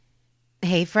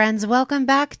Hey friends, welcome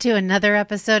back to another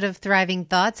episode of Thriving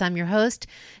Thoughts. I'm your host,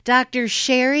 Dr.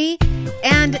 Sherry,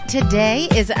 and today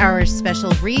is our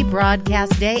special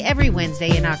rebroadcast day. Every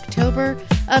Wednesday in October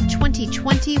of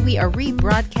 2020, we are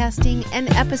rebroadcasting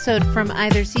an episode from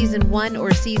either Season 1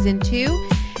 or Season 2,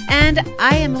 and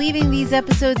I am leaving these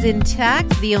episodes intact.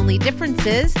 The only difference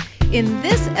is, in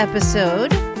this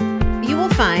episode, you will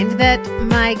find that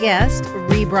my guest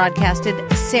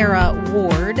rebroadcasted Sarah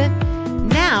Ward.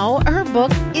 Now, her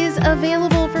book is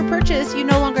available for purchase. You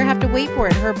no longer have to wait for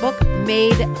it. Her book,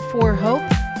 Made for Hope,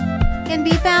 can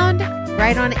be found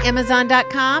right on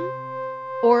Amazon.com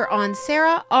or on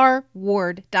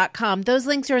SarahRWard.com. Those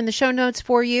links are in the show notes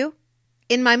for you.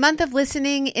 In my month of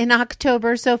listening in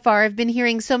October so far, I've been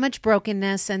hearing so much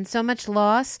brokenness and so much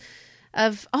loss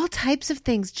of all types of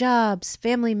things, jobs,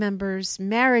 family members,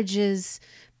 marriages,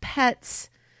 pets,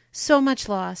 so much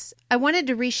loss. I wanted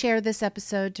to reshare this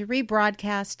episode, to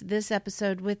rebroadcast this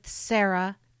episode with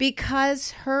Sarah,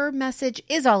 because her message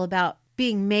is all about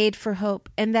being made for hope,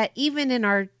 and that even in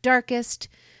our darkest,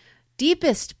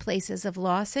 deepest places of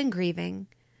loss and grieving,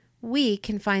 we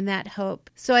can find that hope.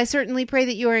 So I certainly pray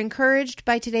that you are encouraged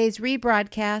by today's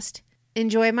rebroadcast.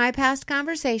 Enjoy my past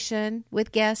conversation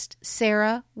with guest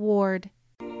Sarah Ward.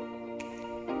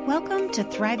 Welcome to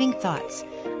Thriving Thoughts,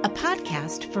 a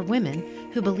podcast for women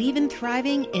who believe in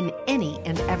thriving in any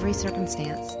and every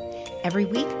circumstance. Every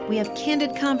week, we have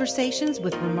candid conversations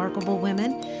with remarkable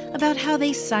women about how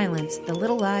they silence the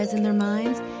little lies in their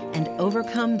minds and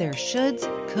overcome their shoulds,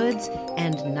 coulds,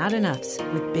 and not enoughs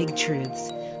with big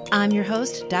truths. I'm your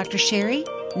host, Dr. Sherry.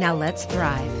 Now let's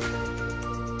thrive.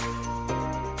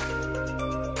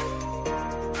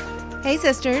 Hey,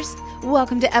 sisters.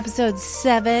 Welcome to episode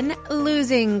 7,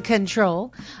 Losing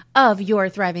Control of Your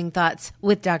Thriving Thoughts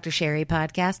with Dr. Sherry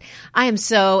podcast. I am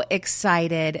so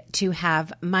excited to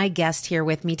have my guest here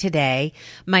with me today,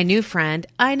 my new friend.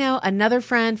 I know, another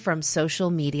friend from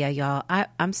social media, y'all.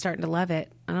 I'm starting to love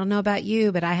it. I don't know about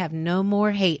you, but I have no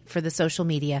more hate for the social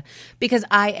media because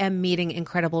I am meeting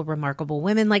incredible, remarkable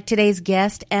women like today's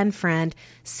guest and friend,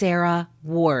 Sarah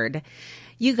Ward.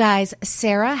 You guys,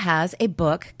 Sarah has a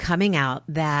book coming out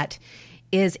that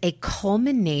is a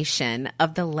culmination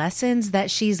of the lessons that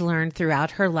she's learned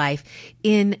throughout her life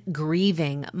in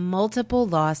grieving multiple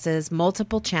losses,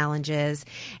 multiple challenges.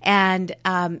 And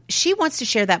she wants to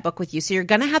share that book with you. So you're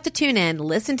going to have to tune in,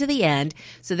 listen to the end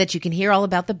so that you can hear all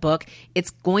about the book.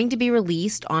 It's going to be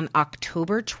released on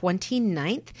October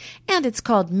 29th, and it's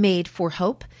called Made for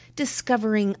Hope,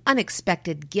 Discovering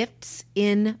Unexpected Gifts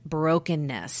in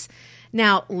Brokenness.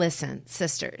 Now, listen,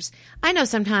 sisters, I know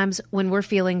sometimes when we're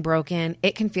feeling broken,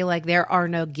 it can feel like there are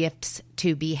no gifts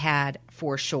to be had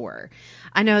for sure.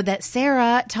 I know that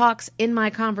Sarah talks in my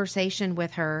conversation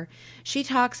with her, she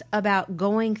talks about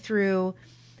going through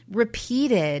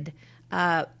repeated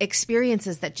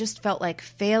experiences that just felt like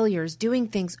failures, doing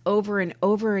things over and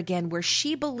over again, where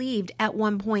she believed at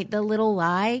one point the little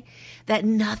lie that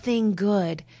nothing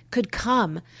good could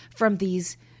come from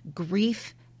these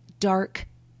grief, dark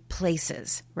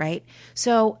places, right?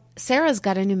 So Sarah's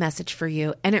got a new message for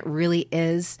you, and it really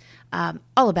is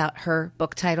all about her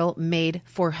book title, Made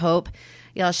for Hope.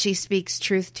 Y'all, she speaks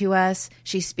truth to us.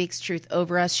 She speaks truth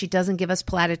over us. She doesn't give us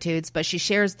platitudes, but she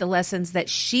shares the lessons that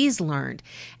she's learned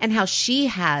and how she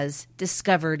has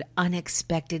discovered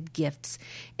unexpected gifts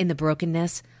in the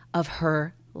brokenness of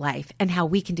her life and how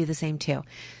we can do the same too.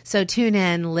 So tune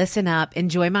in, listen up,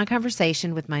 enjoy my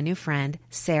conversation with my new friend,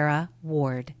 Sarah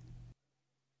Ward.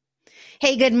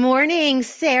 Hey, good morning,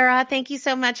 Sarah. Thank you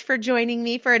so much for joining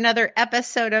me for another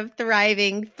episode of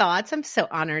Thriving Thoughts. I'm so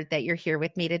honored that you're here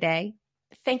with me today.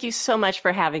 Thank you so much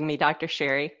for having me, Dr.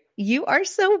 Sherry. You are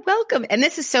so welcome. And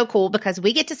this is so cool because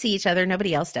we get to see each other.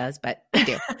 Nobody else does, but we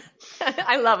do.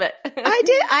 I love it.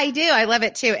 I do. I love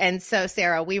it too. And so,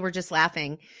 Sarah, we were just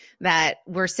laughing that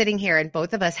we're sitting here and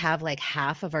both of us have like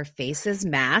half of our faces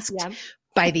masked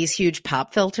by these huge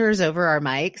pop filters over our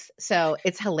mics. So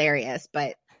it's hilarious,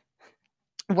 but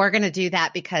we're going to do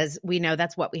that because we know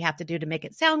that's what we have to do to make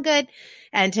it sound good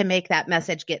and to make that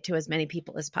message get to as many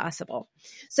people as possible.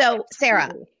 So,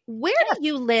 Sarah, where do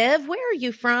you live? Where are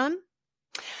you from?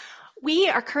 We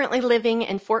are currently living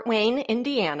in Fort Wayne,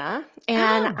 Indiana,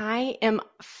 and I am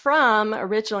from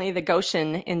originally the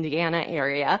Goshen, Indiana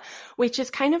area, which is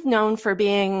kind of known for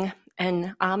being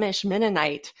an Amish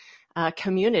Mennonite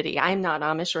community. I'm not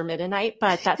Amish or Mennonite,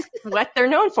 but that's what they're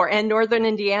known for. And Northern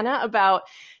Indiana, about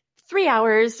 3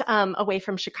 hours away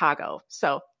from Chicago.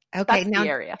 So Okay. That's the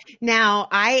area. Now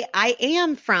I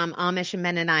am from Amish and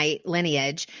Mennonite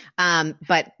lineage,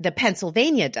 but the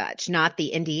Pennsylvania Dutch, not the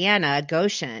Indiana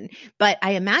Goshen. But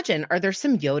I imagine, are there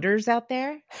some Yoders out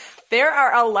there? There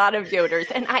are a lot of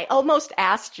Yoders. And I almost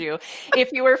asked you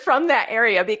if you were from that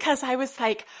area because I was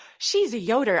like, she's a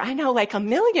Yoder. I know like a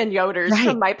million Yoders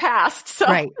from my past. So.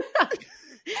 Right.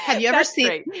 Have you ever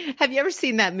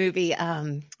seen that movie?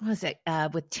 What was it?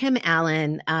 With Tim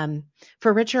Allen,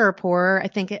 For Richer or Poorer, I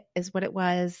think it is what it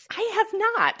was. I have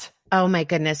not. Oh my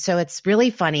goodness. So it's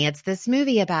really funny. It's this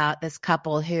movie about this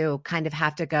couple who kind of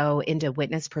have to go into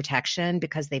witness protection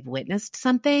because they've witnessed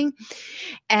something.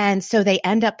 And so they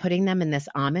end up putting them in this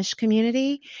Amish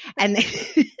community and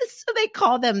so they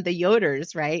call them the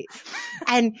Yoders, right?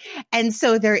 And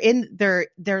so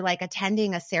they're like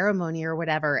attending a ceremony or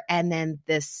whatever. And then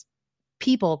this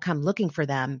people come looking for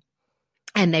them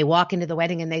and they walk into the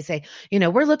wedding and they say,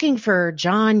 we're looking for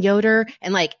John Yoder.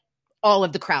 And like, all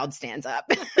of the crowd stands up.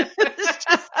 It's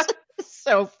just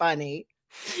so funny.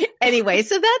 Anyway,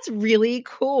 so that's really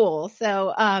cool.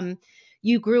 So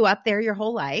you grew up there your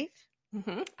whole life?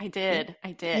 Mm-hmm. I did.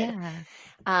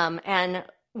 Yeah. And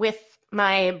with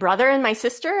my brother and my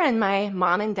sister and my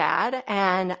mom and dad,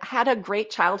 and had a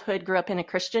great childhood, grew up in a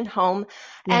Christian home.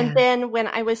 Yeah. And then when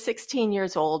I was 16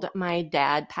 years old, my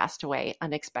dad passed away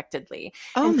unexpectedly.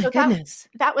 Oh my goodness.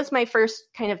 That was my first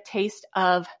kind of taste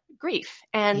of grief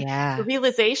and the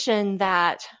realization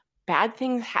that bad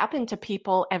things happen to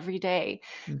people every day,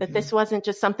 that this wasn't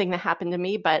just something that happened to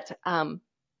me, but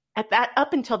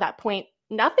up until that point,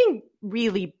 nothing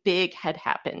really big had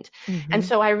happened. And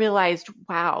so I realized,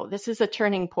 wow, this is a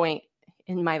turning point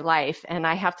in my life and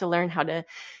I have to learn how to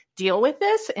deal with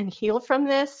this and heal from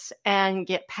this and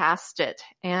get past it.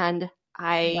 And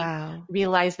I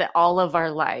realized that all of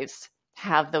our lives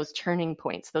have those turning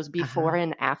points, those before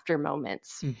and after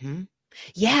moments.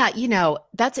 Yeah.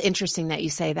 That's interesting that you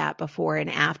say that before and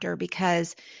after,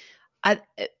 because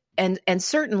and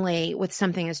certainly with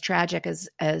something as tragic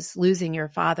as losing your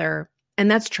father, and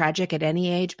that's tragic at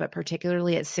any age, but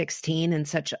particularly at 16 in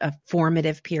such a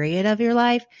formative period of your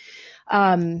life.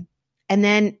 And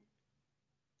then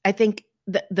I think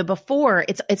the before,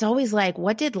 it's always like,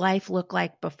 what did life look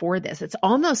like before this? It's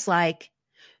almost like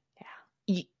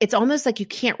you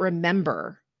can't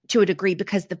remember to a degree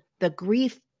because the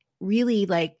grief really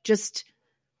like just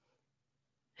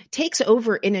takes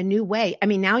over in a new way. I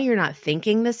mean, now you're not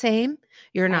thinking the same.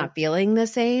 You're not feeling the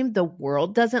same. The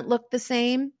world doesn't look the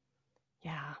same.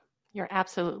 Yeah, you're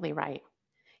absolutely right.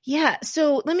 Yeah.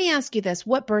 So let me ask you this.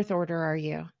 What birth order are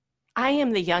you? I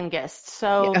am the youngest.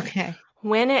 So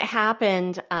when it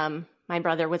happened, my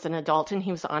brother was an adult and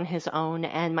he was on his own.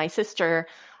 And my sister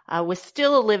was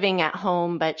still living at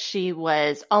home, but she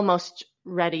was almost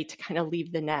ready to kind of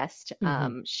leave the nest.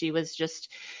 She was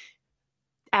just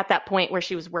at that point where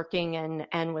she was working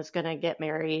and was going to get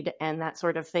married and that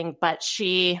sort of thing. But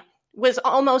she was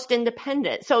almost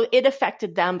independent. So it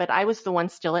affected them, but I was the one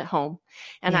still at home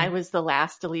and I was the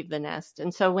last to leave the nest.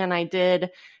 And so when I did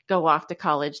go off to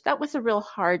college, that was a real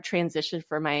hard transition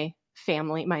for my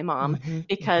family, my mom,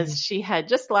 because she had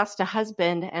just lost a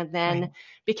husband and then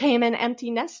became an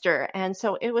empty nester. And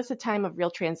so it was a time of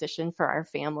real transition for our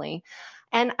family.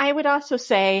 And I would also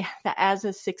say that as a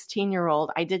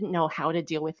 16-year-old, I didn't know how to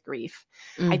deal with grief.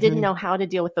 I didn't know how to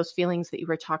deal with those feelings that you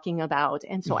were talking about.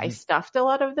 And so I stuffed a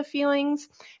lot of the feelings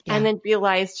and then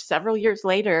realized several years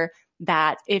later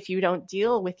that if you don't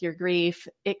deal with your grief,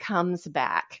 it comes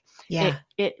back.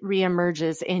 It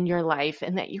reemerges in your life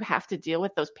and that you have to deal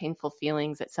with those painful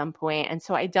feelings at some point. And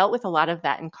so I dealt with a lot of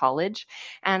that in college.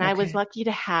 And I was lucky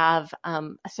to have a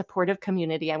supportive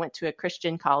community. I went to a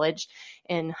Christian college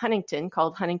in Huntington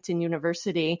called Huntington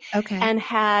University and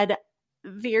had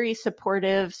very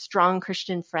supportive, strong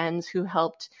Christian friends who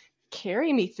helped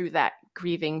carry me through that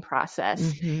grieving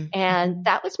process. And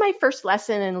that was my first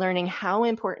lesson in learning how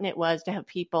important it was to have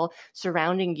people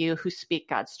surrounding you who speak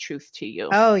God's truth to you.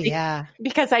 Oh, yeah.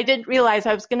 Because I didn't realize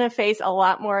I was going to face a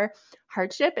lot more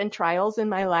hardship and trials in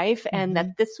my life and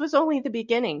that this was only the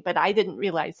beginning, but I didn't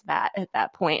realize that at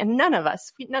that point. And none of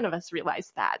us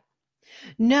realized that.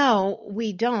 No,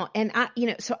 we don't. And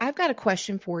so I've got a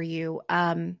question for you.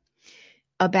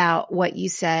 About what you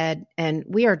said, and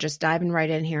we are just diving right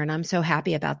in here, and I'm so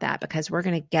happy about that because we're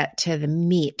going to get to the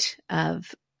meat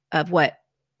of what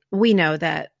we know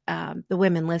that the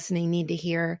women listening need to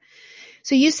hear.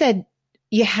 So you said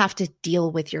you have to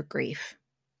deal with your grief,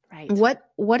 right?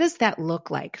 What does that look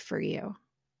like for you?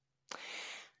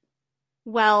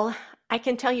 Well, I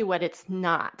can tell you what it's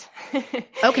not.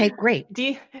 Okay, great.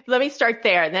 Let me start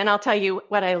there, then I'll tell you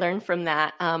what I learned from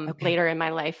that later in my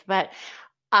life. But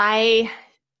I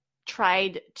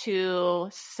tried to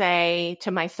say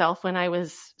to myself when I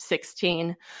was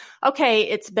 16, okay,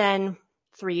 it's been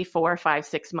 3, 4, 5,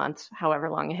 6 months, however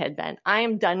long it had been. I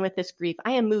am done with this grief.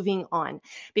 I am moving on,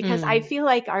 because I feel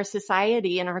like our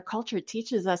society and our culture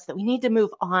teaches us that we need to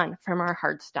move on from our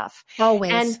hard stuff.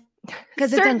 Always. And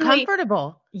because it's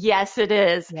uncomfortable. Yes, it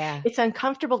is. Yeah. It's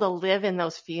uncomfortable to live in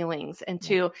those feelings and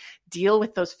to deal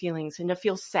with those feelings and to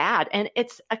feel sad. And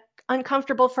it's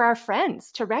uncomfortable for our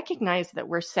friends to recognize that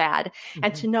we're sad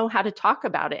and to know how to talk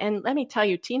about it. And let me tell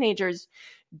you, teenagers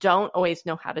don't always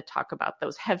know how to talk about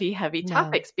those heavy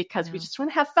topics, because we just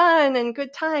want to have fun and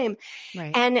good time.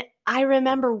 Right. And I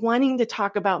remember wanting to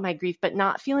talk about my grief, but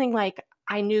not feeling like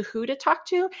I knew who to talk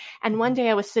to. And one day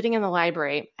I was sitting in the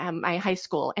library at my high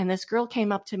school, and this girl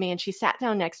came up to me and she sat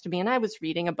down next to me, and I was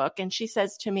reading a book, and she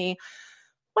says to me,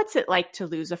 "What's it like to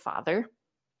lose a father?"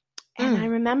 And I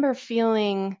remember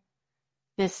feeling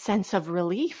this sense of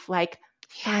relief, like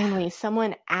finally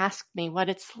someone asked me what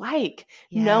it's like.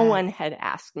 No one had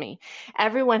asked me.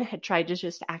 Everyone had tried to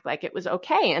just act like it was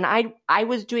okay. And I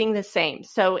was doing the same.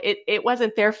 So it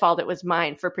wasn't their fault. It was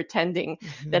mine for pretending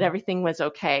that everything was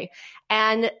okay.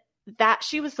 And that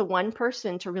she was the one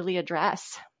person to really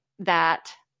address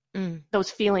that, those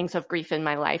feelings of grief in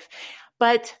my life.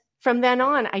 But from then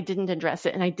on, I didn't address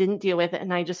it and I didn't deal with it.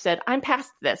 And I just said, I'm past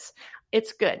this.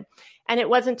 It's good. And it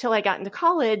wasn't until I got into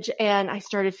college and I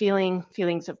started feeling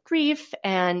feelings of grief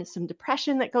and some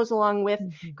depression that goes along with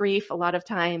grief a lot of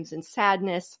times, and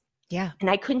sadness. Yeah. And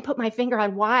I couldn't put my finger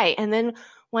on why. And then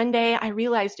one day I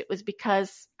realized it was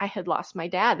because I had lost my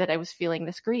dad that I was feeling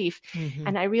this grief.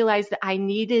 And I realized that I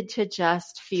needed to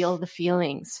just feel the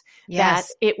feelings, that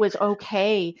it was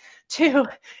okay to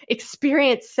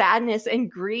experience sadness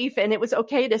and grief. And it was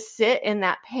okay to sit in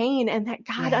that pain, and that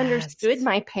God understood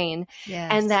my pain,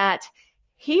 and that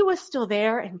he was still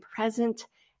there and present,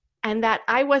 and that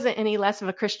I wasn't any less of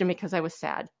a Christian because I was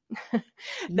sad. I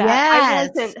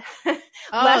wasn't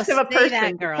less of a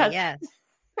person.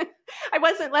 I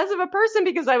wasn't less of a person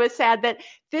because I was sad, that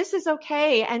this is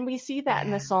okay. And we see that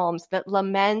in the Psalms, that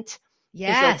lament is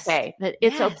okay, that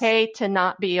it's okay to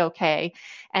not be okay.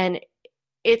 And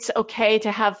it's okay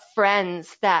to have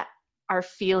friends that are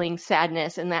feeling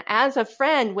sadness. And that as a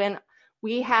friend, when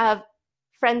we have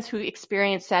friends who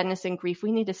experience sadness and grief,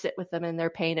 we need to sit with them in their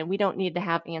pain, and we don't need to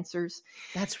have answers.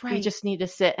 That's right. We just need to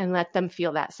sit and let them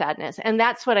feel that sadness. And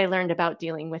that's what I learned about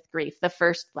dealing with grief. The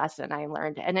first lesson I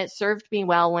learned, and it served me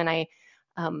well when I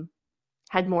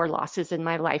had more losses in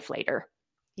my life later.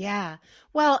 Yeah.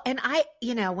 Well, and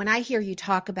when I hear you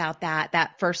talk about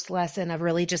that first lesson of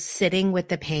really just sitting with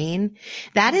the pain,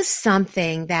 that is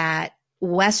something that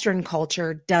Western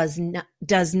culture does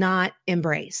not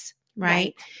embrace.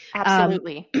 Right?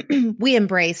 Absolutely. We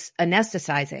embrace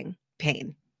anesthetizing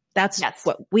pain. That's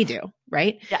what we do,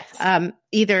 right? Yes.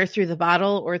 Either through the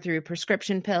bottle or through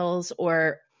prescription pills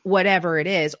or whatever it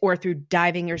is, or through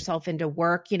diving yourself into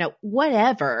work,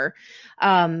 whatever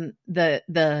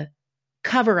the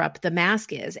cover up, the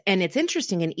mask is. And it's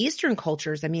interesting in Eastern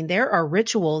cultures. I mean, there are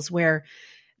rituals where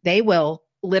they will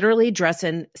literally dress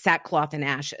in sackcloth and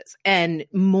ashes and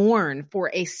mourn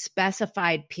for a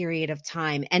specified period of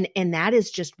time. And that is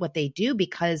just what they do,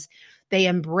 because they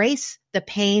embrace the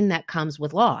pain that comes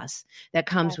with loss, that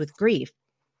comes with grief.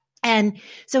 And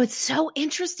so it's so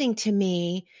interesting to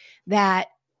me that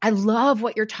I love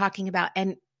what you're talking about.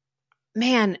 And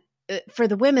man, for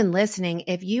the women listening,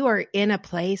 if you are in a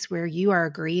place where you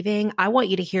are grieving, I want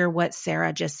you to hear what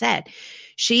Sarah just said.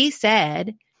 She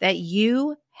said that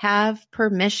you have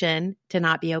permission to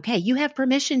not be okay. You have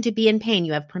permission to be in pain.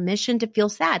 You have permission to feel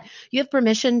sad. You have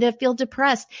permission to feel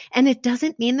depressed. And it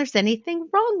doesn't mean there's anything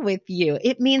wrong with you.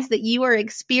 It means that you are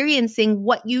experiencing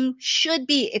what you should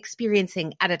be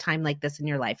experiencing at a time like this in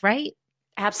your life, right?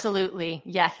 Absolutely.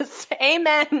 Yes.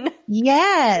 Amen.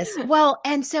 Yes. Well,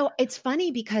 and so it's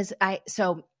funny because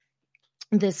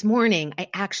this morning,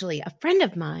 a friend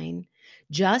of mine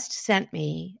just sent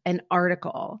me an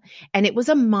article, and it was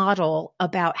a model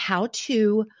about how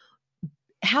to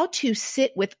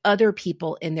sit with other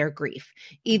people in their grief,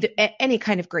 either any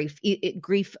kind of grief,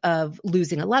 grief of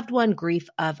losing a loved one, grief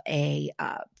of a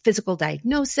physical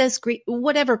diagnosis, grief,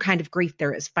 whatever kind of grief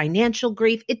there is, financial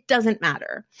grief, it doesn't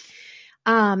matter.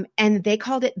 And they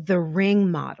called it the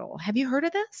ring model. Have you heard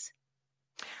of this?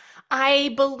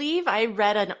 I believe I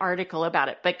read an article about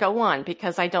it, but go on,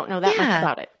 because I don't know that much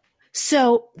about it.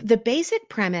 So the basic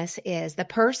premise is the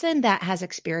person that has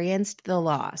experienced the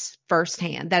loss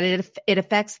firsthand, that it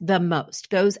affects the most,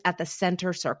 goes at the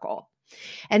center circle.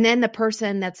 And then the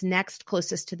person that's next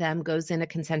closest to them goes in a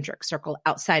concentric circle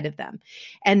outside of them.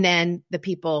 And then the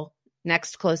people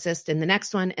next closest and the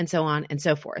next one, and so on and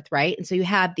so forth, right? And so you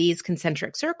have these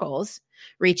concentric circles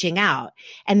reaching out.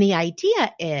 And the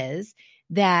idea is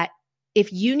that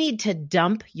if you need to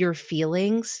dump your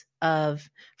feelings of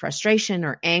frustration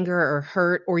or anger or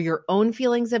hurt or your own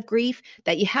feelings of grief,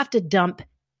 that you have to dump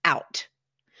out.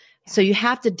 Yeah. So you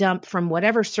have to dump from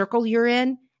whatever circle you're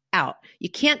in out. You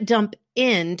can't dump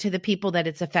into the people that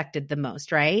it's affected the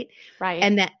most, right? Right.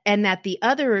 And that the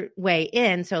other way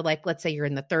in, so like let's say you're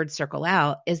in the third circle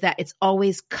out, is that it's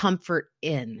always comfort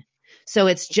in. So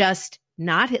it's just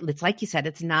not, it's like you said,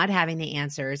 it's not having the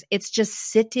answers. It's just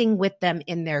sitting with them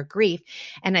in their grief.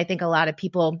 And I think a lot of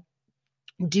people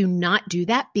do not do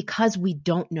that because we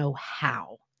don't know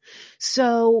how.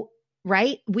 So,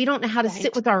 right? We don't know how to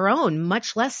sit with our own,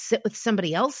 much less sit with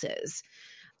somebody else's.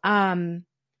 And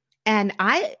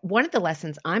one of the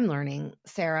lessons I'm learning,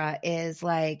 Sarah, is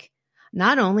like,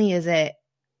 not only is it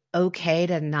okay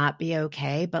to not be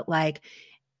okay, but like,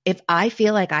 if I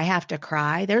feel like I have to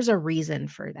cry, there's a reason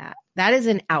for that. That is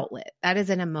an outlet. That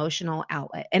is an emotional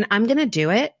outlet. And I'm going to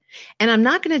do it. And I'm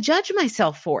not going to judge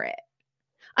myself for it.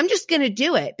 I'm just going to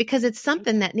do it because it's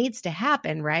something that needs to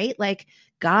happen, right? Like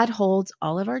God holds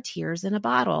all of our tears in a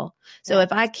bottle. So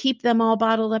if I keep them all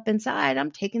bottled up inside,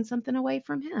 I'm taking something away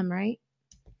from him, right?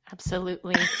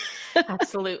 Absolutely.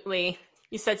 Absolutely.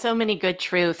 You said so many good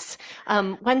truths.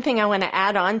 One thing I want to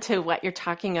add on to what you're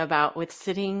talking about with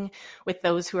sitting with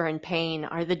those who are in pain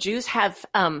are the Jews have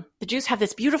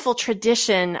this beautiful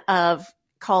tradition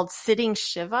called sitting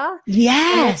Shiva.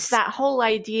 Yes. And it's that whole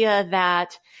idea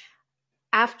that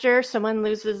after someone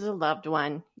loses a loved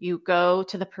one, you go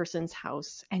to the person's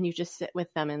house and you just sit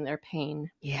with them in their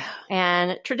pain. Yeah.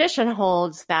 And tradition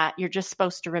holds that you're just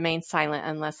supposed to remain silent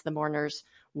unless the mourners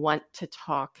want to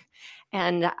talk.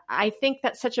 And I think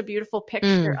that's such a beautiful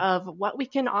picture of what we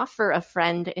can offer a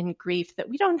friend in grief, that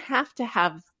we don't have to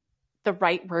have the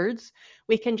right words.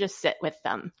 We can just sit with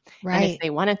them. Right. And if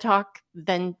they want to talk,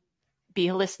 then be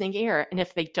a listening ear. And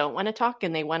if they don't want to talk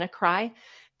and they want to cry,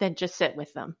 then just sit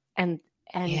with them and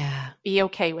be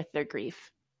okay with their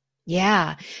grief.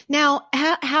 Yeah. Now,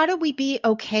 how do we be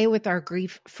okay with our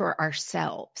grief for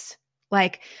ourselves?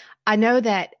 Like, I know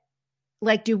that,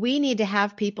 like, do we need to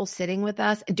have people sitting with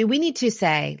us? Do we need to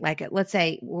say, like, let's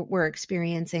say we're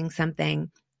experiencing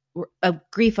something, a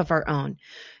grief of our own.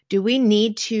 Do we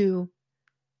need to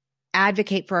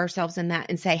advocate for ourselves in that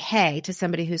and say, hey, to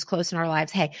somebody who's close in our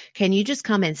lives, hey, can you just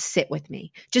come and sit with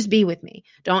me? Just be with me.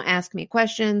 Don't ask me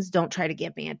questions. Don't try to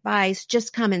give me advice.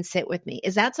 Just come and sit with me.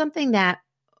 Is that something that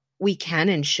we can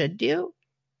and should do?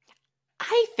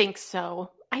 I think so.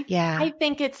 I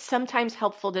think it's sometimes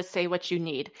helpful to say what you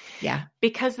need. Yeah.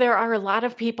 Because there are a lot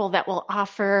of people that will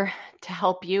offer to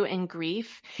help you in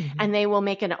grief, and they will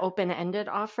make an open-ended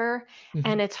offer,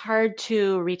 and it's hard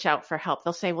to reach out for help.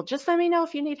 They'll say, well, just let me know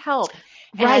if you need help.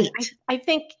 Right. And I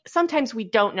think sometimes we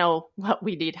don't know what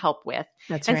we need help with.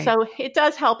 That's and right. so it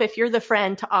does help if you're the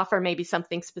friend to offer maybe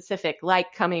something specific,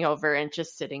 like coming over and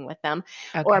just sitting with them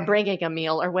or bringing a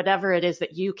meal or whatever it is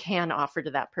that you can offer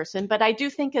to that person. But I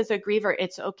do think as a griever,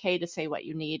 it's okay to say what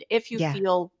you need if you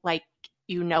feel like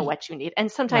you know what you need.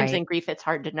 And sometimes in grief, it's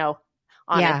hard to know,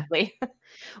 honestly. Yeah.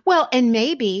 Well, and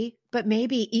maybe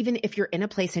even if you're in a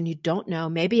place and you don't know,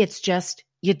 maybe it's just,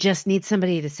 you just need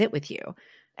somebody to sit with you.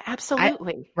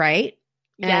 Absolutely. Right?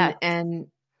 Yeah. And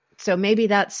so maybe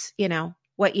that's,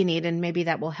 what you need, and maybe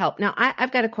that will help. Now,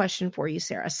 I've got a question for you,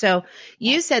 Sarah. So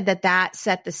you said that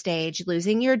set the stage,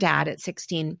 losing your dad at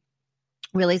 16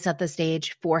 really set the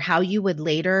stage for how you would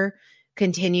later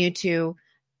continue to,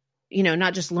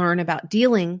 not just learn about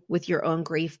dealing with your own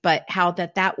grief, but how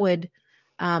that would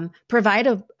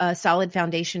provide a solid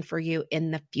foundation for you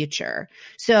in the future.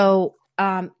 So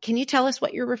can you tell us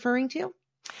what you're referring to?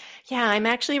 Yeah, I'm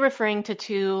actually referring to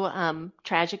two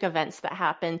tragic events that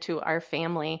happened to our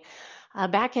family.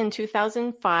 Back in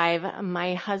 2005,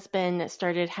 my husband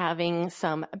started having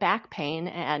some back pain,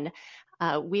 and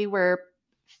we were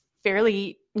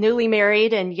fairly newly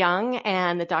married and young,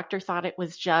 and the doctor thought it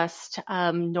was just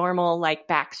normal, like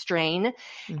back strain,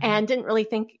 and didn't really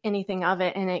think anything of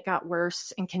it. And it got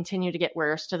worse and continued to get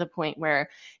worse to the point where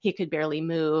he could barely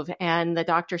move. And the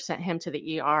doctor sent him to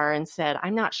the ER and said,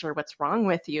 I'm not sure what's wrong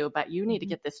with you, but you need to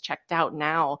get this checked out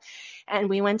now. And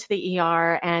we went to the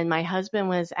ER, and my husband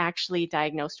was actually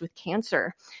diagnosed with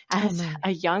cancer as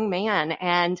a young man.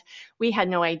 And we had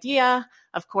no idea.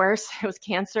 Of course, it was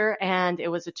cancer, and it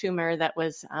was a tumor that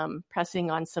was pressing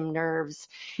on some nerves.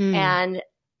 And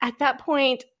at that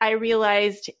point, I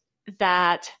realized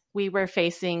that we were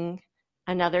facing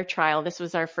another trial. This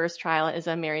was our first trial as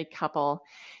a married couple.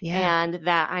 Yeah. And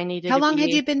that I needed How to long be,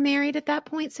 had you been married at that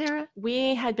point, Sarah?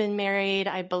 we had been married,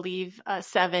 I believe,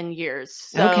 7 years.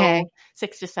 So Okay.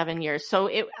 6 to 7 years. So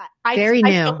Very I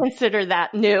new. still consider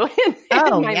that new in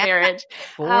Oh, my yeah. marriage.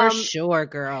 For sure,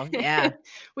 girl. Yeah.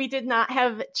 We did not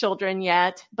have children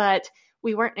yet, but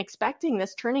we weren't expecting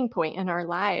this turning point in our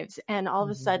lives. And all of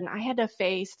a sudden I had to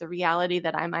face the reality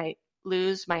that I might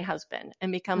lose my husband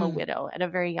and become a widow at a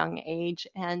very young age.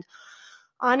 And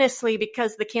honestly,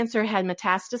 because the cancer had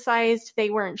metastasized, they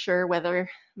weren't sure whether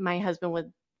my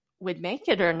husband would make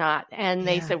it or not. And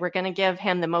they said, we're going to give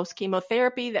him the most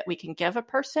chemotherapy that we can give a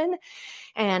person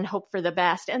and hope for the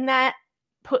best. And that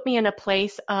put me in a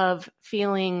place of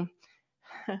feeling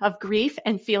of grief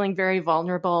and feeling very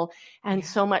vulnerable and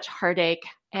so much heartache,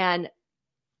 and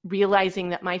realizing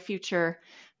that my future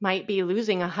might be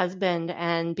losing a husband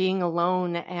and being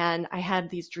alone. And I had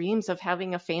these dreams of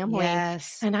having a family.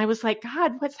 Yes. And I was like,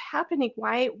 God, what's happening?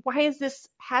 Why is this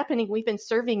happening? We've been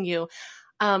serving you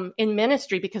in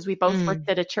ministry, because we both worked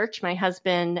at a church. My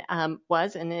husband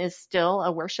was and is still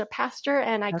a worship pastor.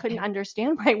 And I couldn't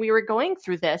understand why we were going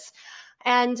through this.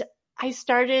 And I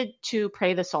started to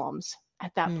pray the Psalms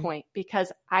at that point,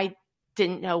 because I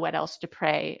didn't know what else to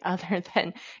pray other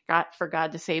than for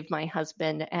God to save my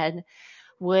husband, and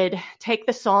would take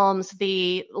the Psalms,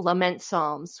 the lament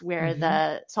Psalms, where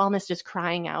the psalmist is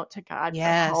crying out to God for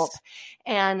help.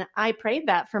 And I prayed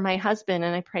that for my husband,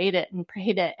 and I prayed it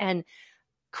and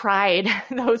cried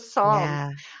those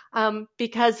Psalms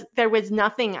because there was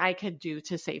nothing I could do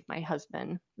to save my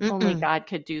husband. Only God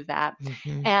could do that.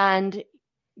 And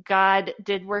God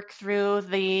did work through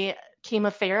the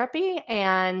chemotherapy,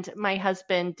 and my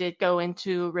husband did go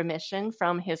into remission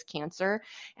from his cancer,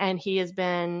 and he has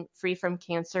been free from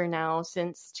cancer now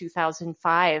since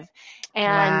 2005.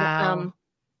 And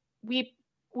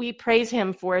we praise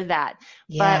him for that.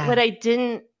 But what I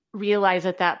didn't realize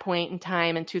at that point in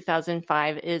time in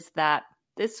 2005 is that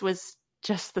this was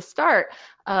just the start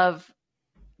of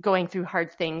going through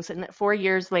hard things, and that 4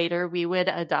 years later we would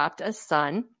adopt a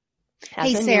son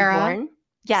as a newborn.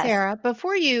 Yes. Sarah,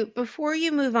 before you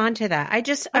move on to that,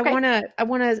 I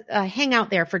want to hang out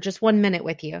there for just 1 minute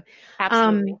with you.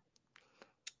 Absolutely.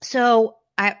 So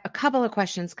a couple of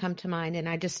questions come to mind, and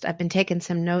I've been taking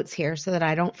some notes here so that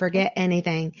I don't forget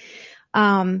anything.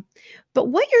 But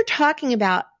what you're talking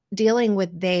about dealing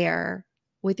with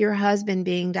with your husband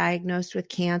being diagnosed with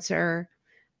cancer,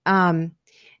 that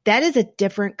is a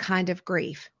different kind of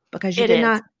grief, because you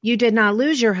did not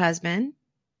lose your husband,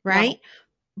 right? No.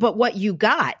 But what you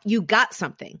got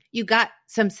something. You got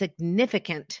some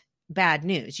significant bad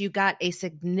news. You got a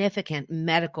significant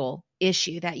medical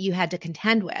issue that you had to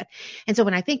contend with. And so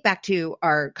when I think back to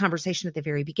our conversation at the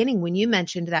very beginning, when you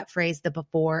mentioned that phrase, the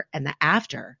before and the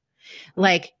after,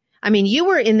 you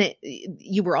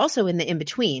were also in the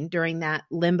in-between during that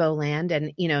limbo land.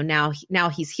 And, now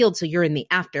he's healed. So you're in the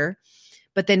after.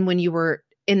 But then when you were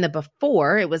in the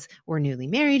before, it was, we're newly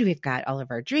married. We've got all of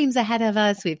our dreams ahead of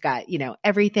us. We've got,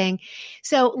 everything.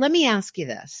 So let me ask you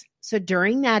this. So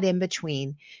during that in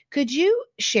between, could you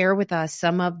share with us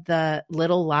some of the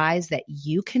little lies that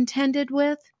you contended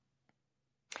with?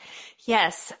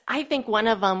 Yes. I think one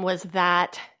of them was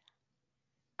that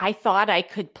I thought I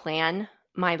could plan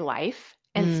my life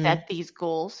and set these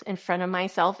goals in front of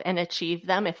myself and achieve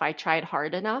them if I tried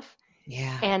hard enough.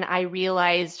 Yeah. And I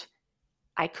realized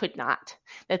I could not,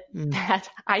 that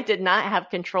I did not have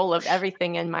control of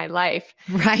everything in my life.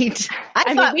 Right.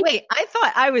 I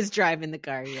thought I was driving the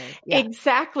car here. Yeah.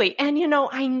 Exactly. And,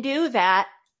 I knew that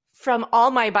from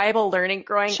all my Bible learning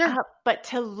growing up, but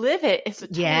to live it is a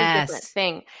totally different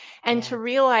thing. And to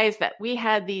realize that we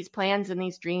had these plans and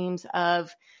these dreams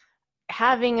of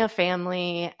having a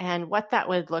family and what that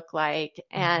would look like.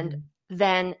 And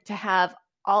then to have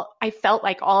I felt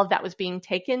like all of that was being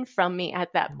taken from me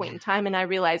at that point in time. And I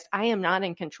realized I am not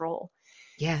in control.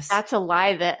 Yes. That's a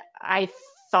lie that I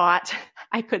thought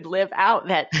I could live out,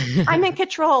 that I'm in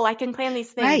control. I can plan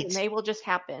these things and they will just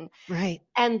happen. Right.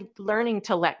 And learning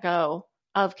to let go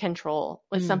of control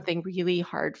was something really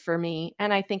hard for me.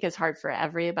 And I think is hard for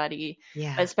everybody,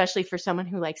 but especially for someone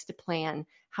who likes to plan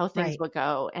how things will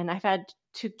go. And I've had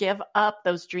to give up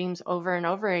those dreams over and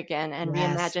over again and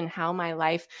reimagine how my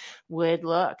life would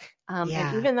look. And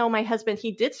even though my husband,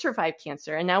 he did survive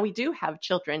cancer and now we do have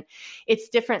children, it's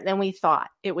different than we thought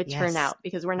it would turn out,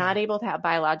 because we're not able to have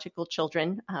biological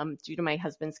children due to my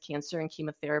husband's cancer and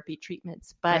chemotherapy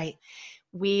treatments. But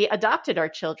we adopted our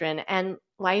children, and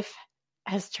life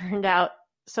has turned out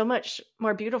so much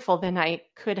more beautiful than I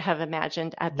could have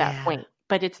imagined at that point.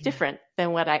 But it's different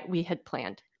than what we had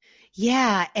planned.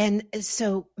 Yeah. And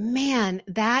so, man,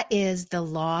 that is the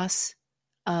loss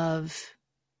of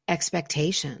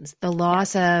expectations, the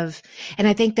loss of, and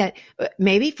I think that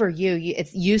maybe for you,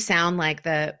 you sound like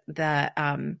the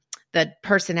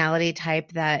personality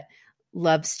type that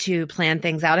loves to plan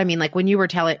things out. I mean, like when you were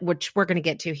telling, which we're going to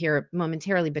get to here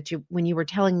momentarily, but when you were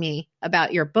telling me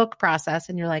about your book process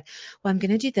and you're like, well, I'm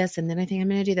going to do this. And then I think I'm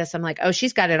going to do this. I'm like, oh,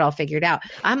 she's got it all figured out.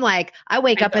 I'm like, I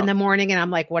wake up in the morning and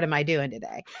I'm like, what am I doing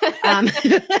today?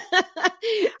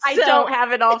 I don't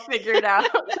have it all figured out.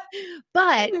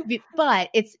 but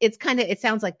it's kind of, it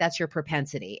sounds like that's your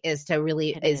propensity is to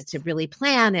really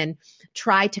plan and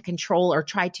try to control or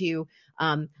try to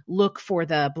look for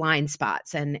the blind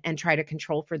spots and try to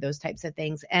control for those types of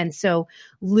things. And so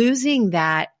losing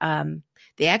that,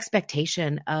 the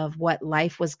expectation of what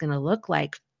life was going to look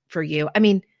like for you. I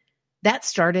mean, that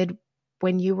started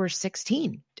when you were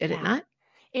 16, did it not?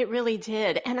 It really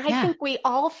did. And I think we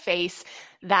all face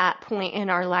that point in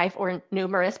our life or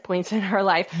numerous points in our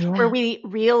life where we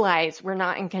realize we're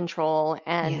not in control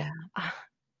and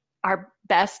our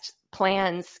best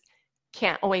plans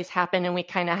can't always happen. And we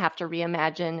kind of have to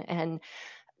reimagine and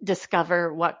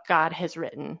discover what God has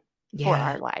written for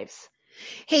our lives.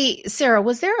 Hey, Sarah,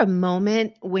 was there a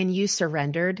moment when you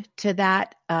surrendered to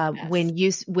that, when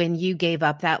you gave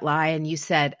up that lie and you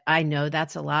said, I know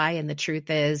that's a lie. And the truth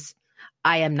is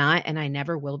I am not, and I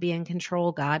never will be in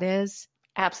control. God is.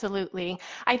 Absolutely.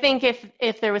 I think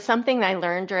if there was something I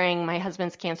learned during my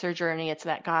husband's cancer journey, it's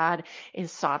that God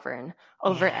is sovereign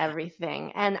over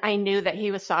everything. And I knew that he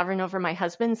was sovereign over my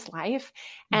husband's life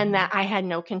and that I had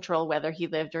no control whether he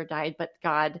lived or died, but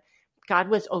God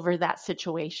was over that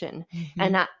situation.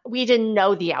 And we didn't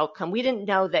know the outcome. We didn't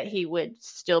know that he would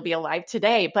still be alive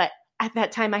today. But at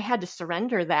that time, I had to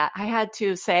surrender that. I had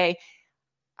to say,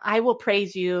 I will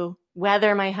praise you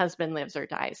whether my husband lives or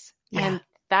dies. Yeah. And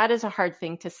that is a hard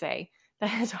thing to say.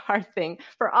 That is a hard thing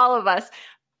for all of us,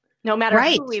 no matter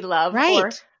who we love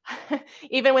or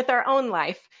even with our own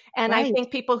life. And I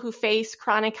think people who face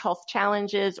chronic health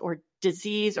challenges or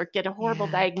disease or get a horrible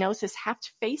diagnosis have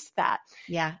to face that.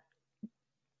 Yeah.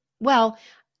 Well,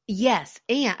 yes.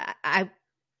 And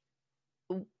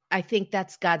I think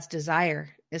that's God's desire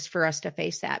is for us to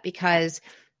face that because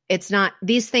it's not,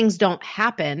 these things don't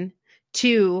happen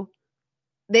to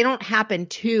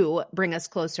bring us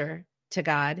closer to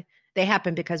God. They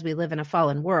happen because we live in a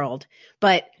fallen world,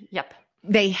 but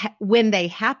when they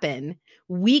happen,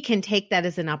 we can take that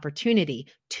as an opportunity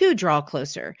to draw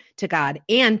closer to God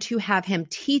and to have him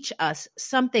teach us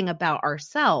something about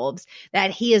ourselves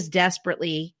that he is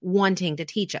desperately wanting to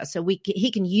teach us. So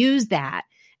he can use that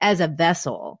as a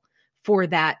vessel for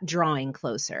that drawing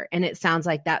closer. And it sounds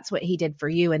like that's what he did for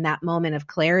you in that moment of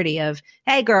clarity of,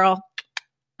 hey girl,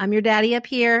 I'm your daddy up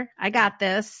here. I got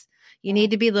this. You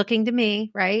need to be looking to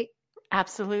me, right?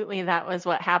 Absolutely. That was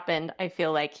what happened. I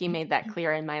feel like he made that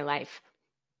clear in my life.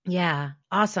 Yeah.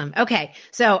 Awesome. Okay.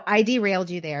 So I derailed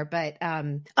you there, but,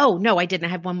 oh no, I didn't. I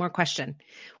have one more question.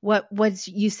 What was,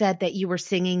 you said that you were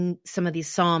singing some of these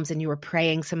Psalms and you were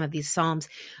praying some of these Psalms.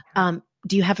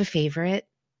 Do you have a favorite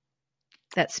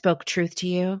that spoke truth to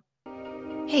you?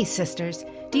 Hey sisters,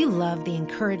 do you love the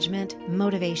encouragement,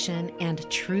 motivation, and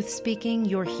truth speaking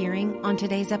you're hearing on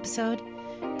today's episode?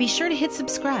 Be sure to hit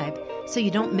subscribe so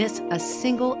you don't miss a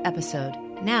single episode.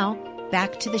 Now,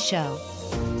 back to the show.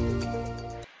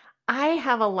 I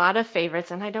have a lot of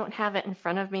favorites and I don't have it in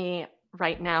front of me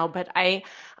right now, but I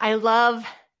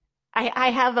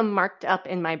have them marked up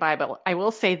in my Bible. I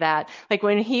will say that. Like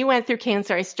when he went through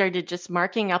cancer, I started just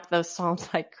marking up those Psalms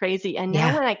like crazy. And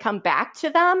now when I come back to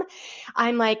them,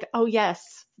 I'm like, oh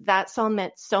yes, that Psalm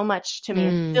meant so much to me.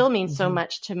 It still means so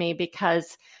much to me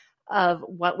because of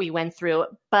what we went through.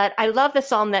 But I love the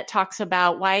Psalm that talks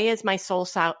about why is my soul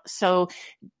so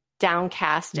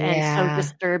downcast and so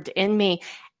disturbed in me.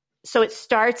 So it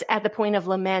starts at the point of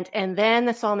lament. And then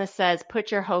the psalmist says,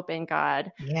 put your hope in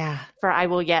God, for I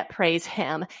will yet praise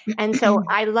him. And so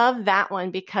I love that one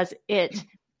because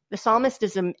the psalmist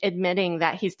is admitting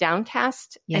that he's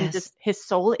downcast and just his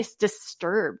soul is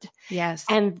disturbed. Yes.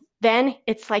 And then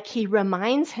it's like he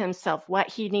reminds himself what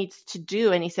he needs to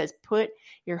do. And he says, put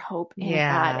your hope in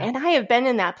God. And I have been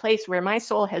in that place where my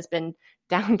soul has been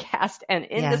downcast and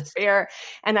in despair.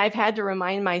 And I've had to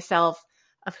remind myself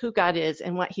of who God is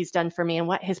and what he's done for me and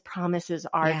what his promises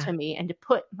are to me and to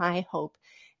put my hope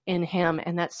in him.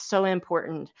 And that's so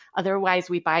important. Otherwise,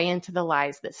 we buy into the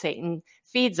lies that Satan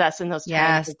feeds us in those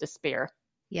times of despair.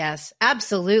 Yes,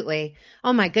 absolutely.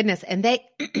 Oh my goodness. And they,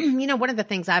 one of the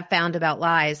things I've found about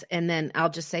lies, and then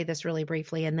I'll just say this really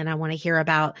briefly, and then I want to hear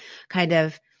about kind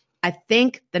of I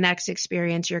think the next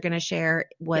experience you're going to share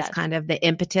was kind of the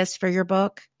impetus for your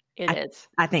book. It is.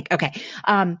 I think. Okay.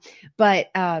 Oh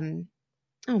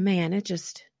man, it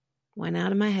just went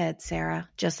out of my head, Sarah,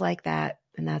 just like that.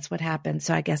 And that's what happened.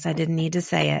 So I guess I didn't need to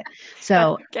say it.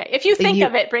 So okay. If you think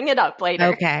of it, bring it up later.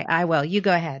 Okay, I will. You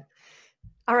go ahead.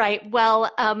 All right.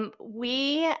 Well,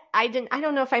 I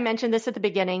don't know if I mentioned this at the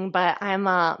beginning, but I'm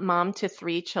a mom to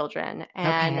 3 children,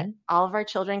 and all of our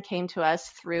children came to us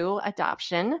through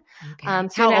adoption. Okay.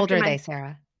 How old are they,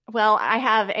 Sarah? Well, we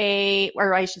have a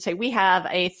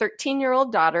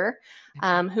 13-year-old daughter,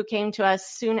 who came to us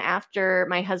soon after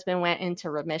my husband went into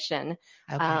remission.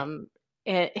 Okay.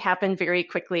 It happened very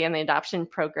quickly in the adoption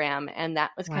program, and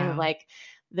that was kind of like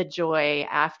the joy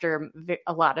after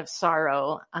a lot of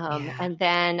sorrow. And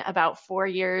then about 4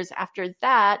 years after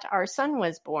that, our son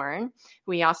was born.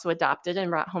 We also adopted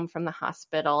and brought home from the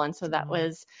hospital. And so that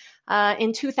was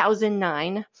in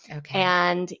 2009. Okay.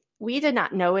 And we did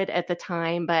not know it at the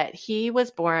time, but he was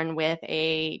born with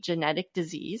a genetic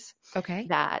disease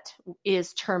that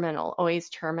is terminal,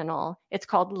 always terminal. It's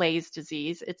called Leigh's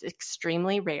disease. It's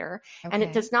extremely rare, and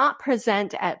it does not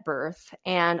present at birth.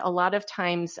 And a lot of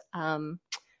times,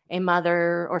 a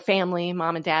mother or family,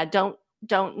 mom and dad, don't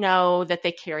know that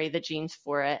they carry the genes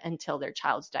for it until their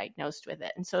child's diagnosed with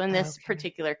it. And so in this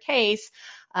particular case,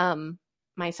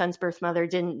 my son's birth mother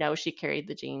didn't know she carried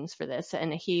the genes for this.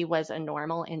 And he was a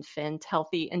normal infant,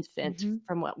 healthy infant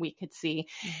from what we could see.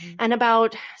 And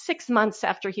about 6 months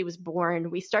after he was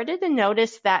born, we started to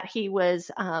notice that he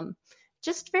was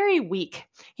just very weak.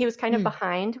 He was kind of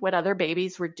behind what other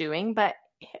babies were doing, but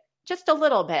just a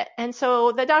little bit. And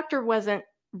so the doctor wasn't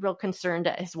real concerned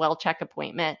at his well check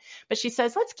appointment, but she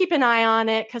says, let's keep an eye on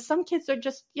it, because some kids are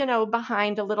just,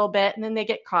 behind a little bit and then they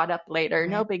get caught up later.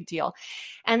 No big deal.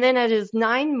 And then at his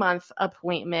 9-month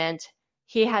appointment,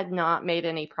 he had not made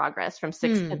any progress from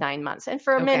 6 to 9 months. And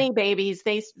for many babies,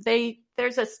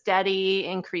 there's a steady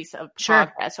increase of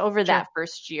progress over that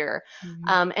first year.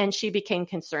 And she became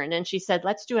concerned, and she said,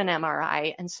 let's do an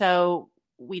MRI. And so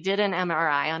we did an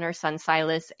MRI on our son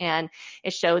Silas, and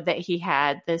it showed that he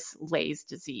had this Leigh's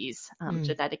disease,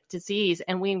 genetic disease.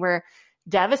 And we were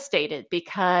devastated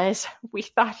because we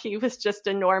thought he was just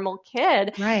a normal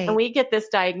kid. Right. And we get this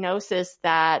diagnosis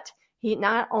that he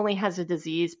not only has a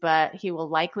disease, but he will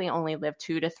likely only live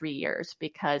 2 to 3 years,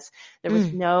 because there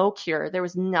was no cure. There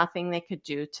was nothing they could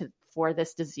do for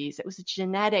this disease. It was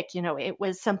genetic, it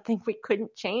was something we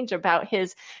couldn't change about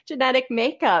his genetic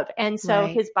makeup. And so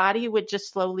his body would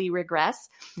just slowly regress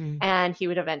and he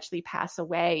would eventually pass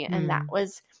away. And that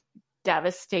was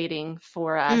devastating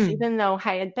for us, even though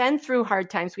I had been through hard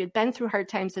times. We had been through hard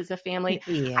times as a family.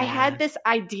 I had this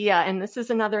idea, and this is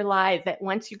another lie, that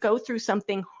once you go through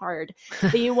something hard,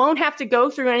 that you won't have to go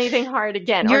through anything hard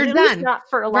again. You're or at done. Least not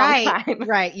for a long time.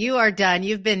 Right. You are done.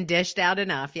 You've been dished out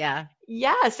enough. Yeah.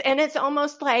 Yes. And it's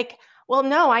almost like, well,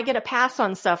 no, I get a pass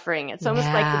on suffering. It's almost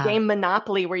like the game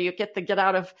Monopoly, where you get the get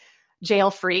out of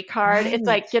jail free card. Right. It's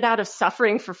like get out of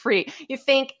suffering for free. You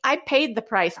think, I paid the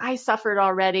price, I suffered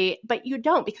already, but you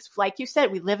don't, because like you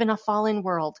said, we live in a fallen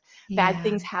world. Bad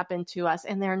things happen to us,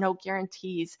 and there are no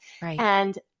guarantees. Right.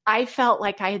 And I felt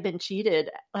like I had been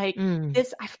cheated. Like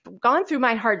this, I've gone through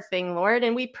my hard thing, Lord,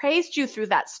 and we praised you through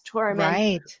that storm.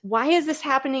 Right. And why is this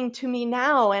happening to me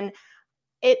now? And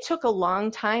it took a long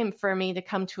time for me to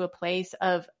come to a place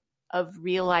of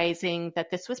realizing that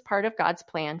this was part of God's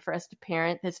plan for us to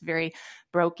parent this very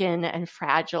broken and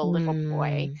fragile little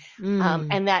boy.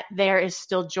 And that there is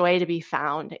still joy to be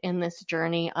found in this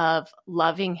journey of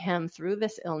loving him through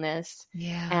this illness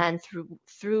and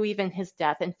through even his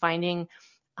death, and finding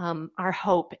our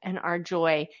hope and our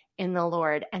joy in the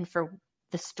Lord, and for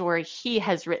the story he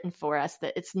has written for us,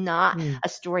 that it's not a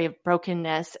story of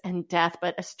brokenness and death,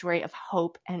 but a story of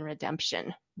hope and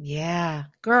redemption. Yeah.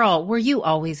 Girl, were you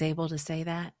always able to say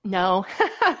that? No,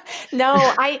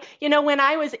 no. When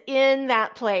I was in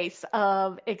that place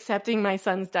of accepting my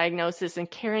son's diagnosis and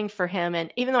caring for him,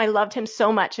 and even though I loved him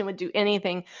so much and would do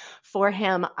anything for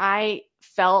him, I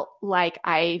felt like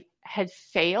I had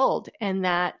failed, and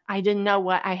that I didn't know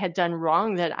what I had done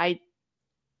wrong, that I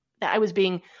was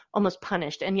being almost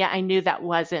punished. And yet I knew that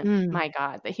wasn't my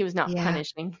God, that he was not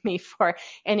punishing me for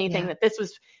anything, that this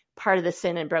was part of the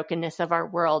sin and brokenness of our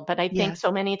world. But I think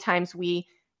so many times we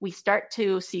start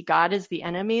to see God as the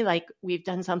enemy, like we've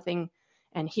done something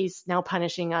and he's now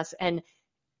punishing us. And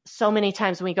so many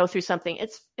times when we go through something,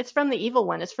 it's from the evil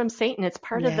one. It's from Satan. It's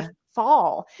part of the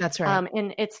fall. That's right.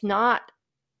 And it's not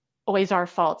always our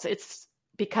faults. It's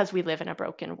because we live in a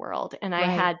broken world. And I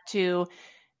had to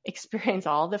experience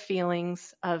all the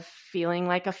feelings of feeling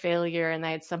like a failure, and I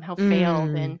had somehow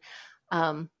failed, and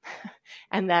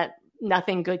that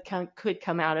nothing good could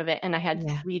come out of it. And I had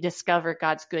to rediscover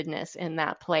God's goodness in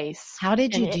that place. How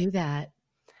did you do that?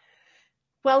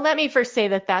 Well, let me first say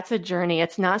that that's a journey.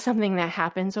 It's not something that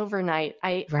happens overnight.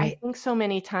 I think so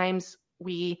many times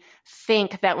we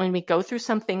think that when we go through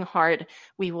something hard,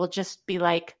 we will just be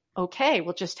like, okay,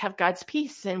 we'll just have God's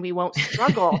peace and we won't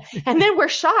struggle. And then we're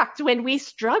shocked when we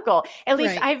struggle. At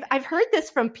least I've heard this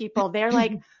from people. They're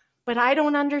like, but I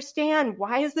don't understand.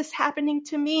 Why is this happening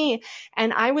to me?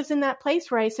 And I was in that place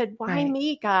where I said, why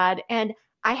me, God? And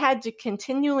I had to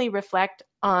continually reflect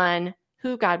on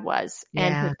who God was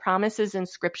and his promises in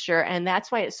scripture. And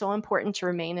that's why it's so important to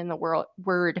remain in the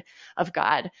word of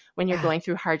God when you're going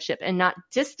through hardship and not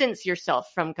distance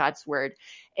yourself from God's word.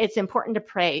 It's important to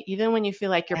pray, even when you feel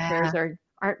like your prayers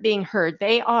aren't being heard.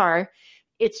 They are.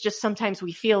 It's just sometimes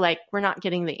we feel like we're not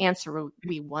getting the answer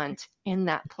we want in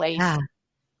that place.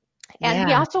 And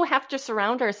we also have to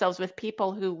surround ourselves with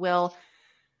people who will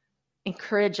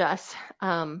encourage us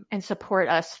and support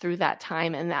us through that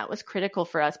time. And that was critical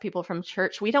for us, people from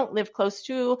church. We don't live close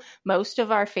to most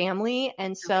of our family.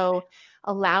 And so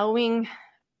allowing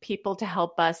people to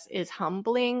help us is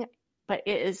humbling, but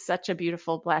it is such a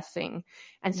beautiful blessing.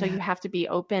 And so you have to be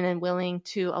open and willing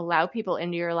to allow people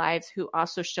into your lives who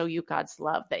also show you God's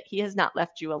love, that he has not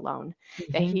left you alone,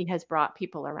 that he has brought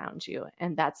people around you.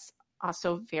 And that's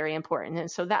also very important.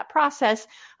 And so that process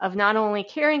of not only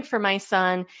caring for my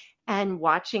son and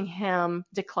watching him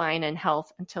decline in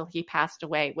health until he passed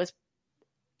away, was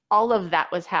all of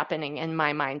that was happening in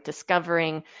my mind,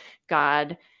 discovering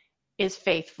God is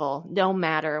faithful no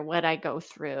matter what I go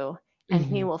through. And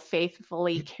he will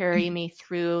faithfully carry me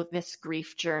through this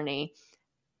grief journey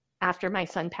after my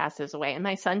son passes away. And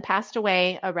my son passed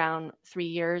away around 3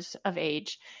 years of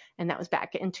age. And that was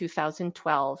back in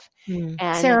 2012.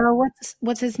 And Sarah,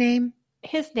 what's his name?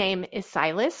 His name is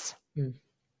Silas.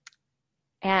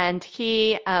 And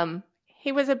he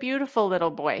was a beautiful little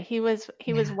boy. He was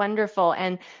wonderful.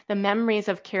 And the memories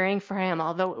of caring for him,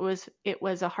 although it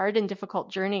was a hard and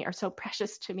difficult journey, are so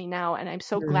precious to me now. And I'm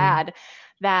so glad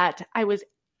that I was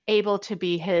able to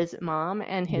be his mom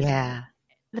and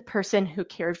the person who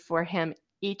cared for him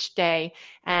each day.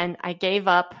 And I gave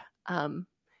up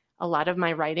a lot of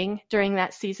my writing during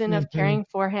that season of caring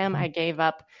for him. I gave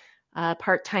up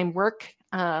part-time work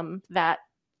that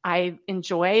I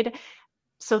enjoyed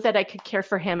so that I could care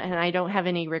for him. And I don't have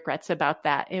any regrets about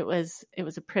that. It was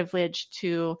a privilege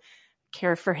to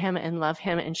care for him and love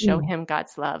him and show him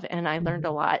God's love. And I learned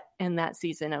a lot in that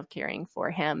season of caring for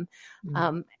him.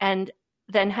 And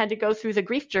then had to go through the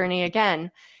grief journey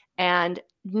again, and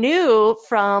knew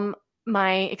from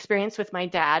my experience with my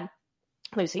dad,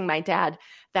 losing my dad,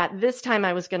 that this time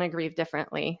I was going to grieve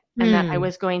differently, and that I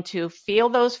was going to feel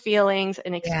those feelings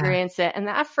and experience it. And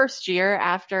that first year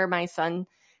after my son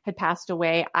had passed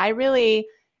away, I really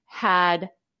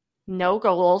had no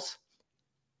goals,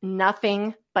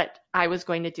 nothing, but I was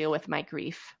going to deal with my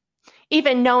grief,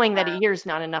 even knowing that a year's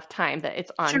not enough time, that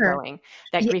it's ongoing,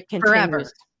 that grief continues. Forever.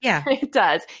 Yeah, it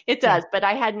does. It does. But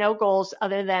I had no goals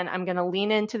other than I'm going to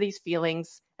lean into these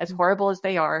feelings, as horrible as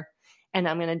they are, and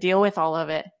I'm going to deal with all of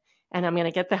it, and I'm going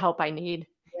to get the help I need.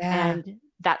 And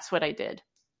that's what I did.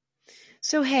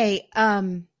 So, hey,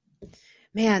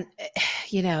 man,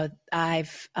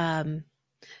 I've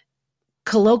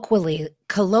colloquially,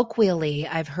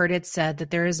 I've heard it said that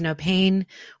there is no pain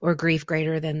or grief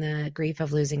greater than the grief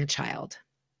of losing a child.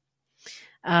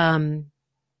 And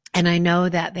I know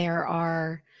that there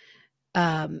are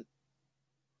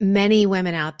many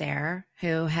women out there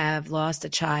who have lost a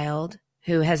child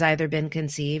who has either been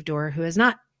conceived or who has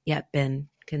not yet been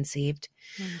conceived.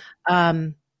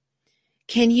 Can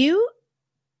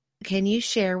you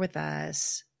share with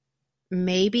us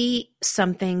maybe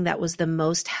something that was the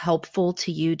most helpful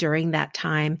to you during that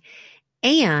time?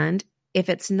 And if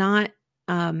it's not,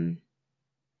 if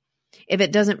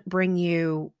it doesn't bring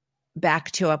you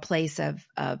back to a place of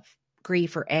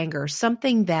grief or anger,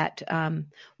 something that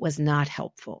was not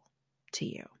helpful to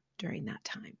you during that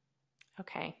time.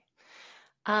 Okay.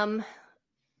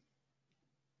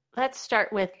 Let's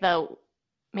start with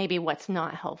maybe what's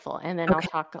not helpful, and then I'll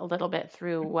talk a little bit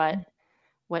through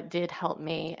what did help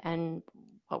me and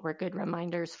what were good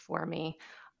reminders for me.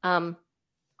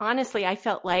 Honestly, I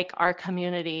felt like our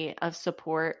community of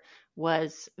support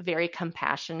was very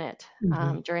compassionate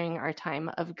during our time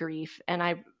of grief. And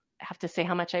I have to say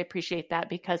how much I appreciate that,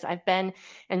 because I've been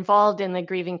involved in the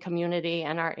grieving community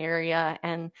in our area,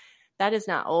 and that is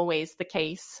not always the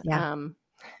case.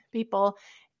 People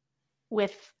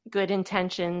with good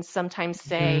intentions sometimes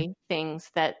say things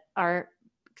that are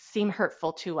seem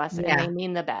hurtful to us and they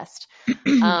mean the best.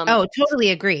 Oh,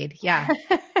 totally agreed. Yeah.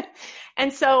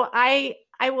 And so I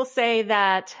will say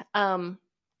that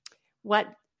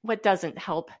what doesn't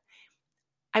help.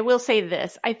 I will say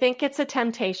this. I think it's a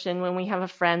temptation when we have a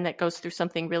friend that goes through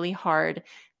something really hard,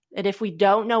 that if we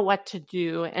don't know what to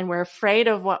do and we're afraid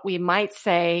of what we might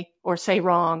say or say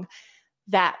wrong,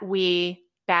 that we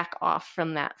back off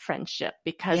from that friendship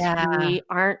because we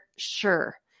aren't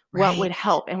sure what would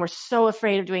help. And we're so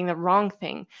afraid of doing the wrong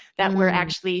thing that we're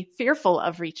actually fearful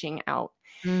of reaching out.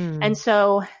 And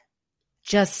so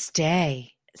just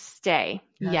stay.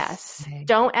 Yes. Stay.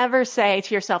 Don't ever say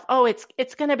to yourself, oh,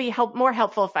 it's going to be more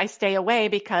helpful if I stay away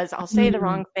because I'll say the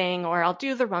wrong thing or I'll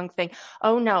do the wrong thing.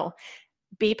 Oh no,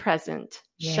 be present,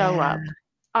 show up,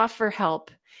 offer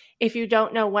help. If you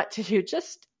don't know what to do,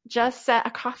 just set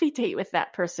a coffee date with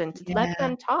that person to let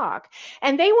them talk.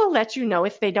 And they will let you know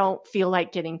if they don't feel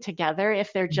like getting together,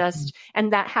 if they're just,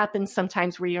 and that happens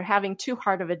sometimes where you're having too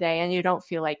hard of a day and you don't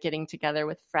feel like getting together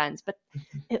with friends, but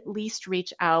at least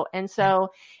reach out. And so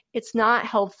it's not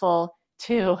helpful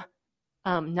to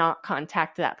not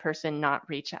contact that person, not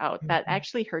reach out. That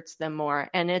actually hurts them more.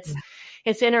 And it's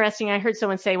interesting. I heard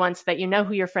someone say once that you know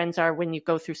who your friends are when you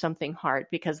go through something hard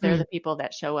because they're the people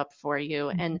that show up for you.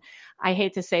 And I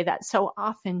hate to say that, so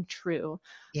often true.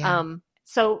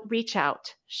 So reach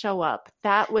out, show up.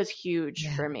 That was huge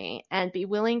for me. And be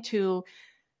willing to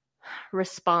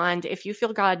respond. If you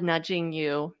feel God nudging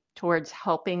you towards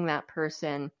helping that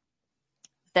person,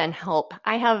 then help.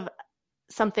 I have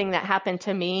something that happened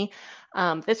to me.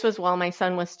 This was while my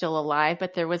son was still alive,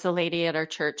 but there was a lady at our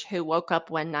church who woke up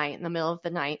one night in the middle of the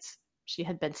night. She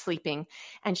had been sleeping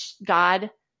and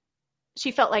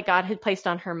she felt like God had placed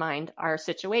on her mind our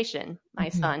situation. My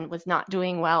son was not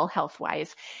doing well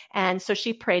health-wise. And so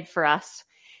she prayed for us.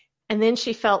 And then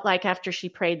she felt like after she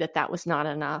prayed that was not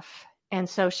enough. And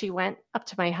so she went up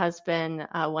to my husband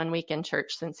one week in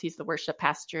church, since he's the worship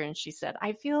pastor. And she said,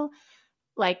 I feel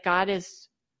like God is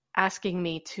asking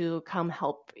me to come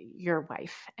help your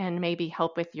wife and maybe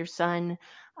help with your son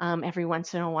every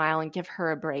once in a while and give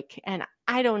her a break. And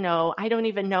I don't know. I don't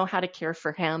even know how to care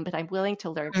for him, but I'm willing to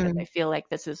learn because I feel like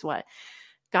this is what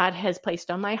God has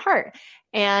placed on my heart.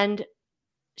 And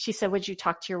she said, would you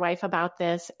talk to your wife about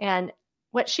this? And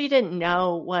what she didn't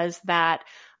know was that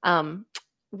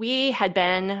we had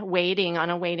been waiting on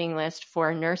a waiting list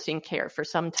for nursing care for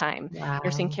some time,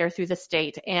 nursing care through the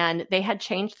state. And they had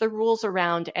changed the rules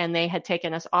around and they had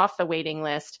taken us off the waiting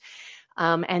list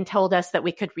and told us that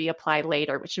we could reapply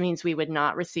later, which means we would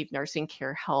not receive nursing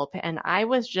care help. And I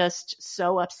was just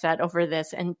so upset over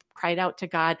this and cried out to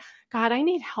God, I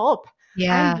need help.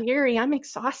 I'm weary. I'm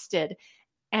exhausted.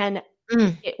 And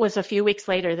it was a few weeks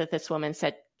later that this woman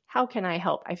said, how can I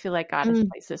help? I feel like God has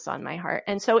placed this on my heart.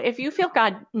 And so if you feel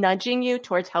God nudging you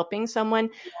towards helping someone,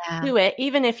 do it.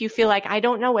 Even if you feel like, I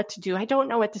don't know what to do. I don't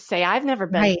know what to say. I've never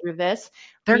been through this.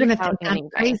 They're going to think I'm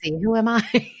crazy. Who am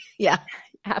I?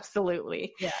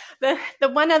 Absolutely. The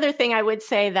one other thing I would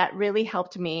say that really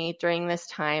helped me during this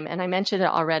time, and I mentioned it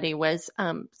already, was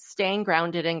staying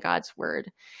grounded in God's word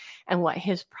and what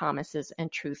his promises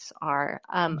and truths are.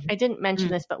 I didn't mention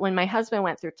this, but when my husband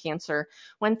went through cancer,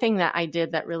 one thing that I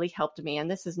did that really helped me, and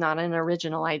this is not an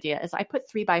original idea, is I put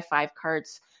 3x5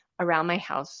 cards around my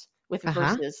house with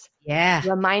verses,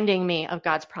 reminding me of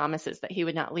God's promises that he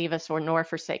would not leave us nor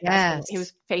forsake us. He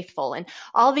was faithful, and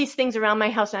all these things around my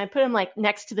house. And I put them like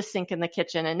next to the sink in the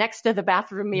kitchen and next to the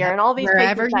bathroom mirror and all these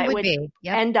places that would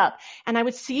end up. And I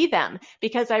would see them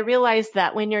because I realized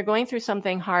that when you're going through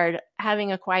something hard,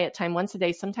 having a quiet time once a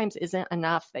day sometimes isn't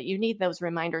enough, that you need those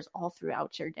reminders all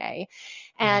throughout your day.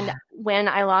 And when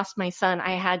I lost my son,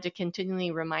 I had to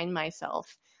continually remind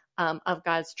myself of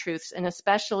God's truths, and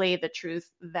especially the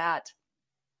truth that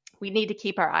we need to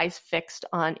keep our eyes fixed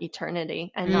on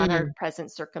eternity and not our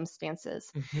present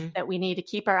circumstances, that we need to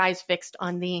keep our eyes fixed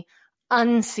on the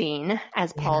unseen,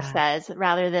 as Paul says,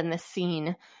 rather than the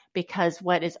seen, because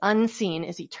what is unseen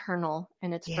is eternal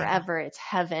and it's forever, it's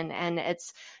heaven, and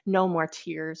it's no more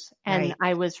tears. And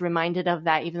I was reminded of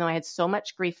that, even though I had so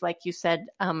much grief. Like you said,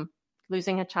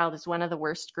 losing a child is one of the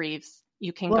worst griefs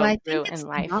you can go through in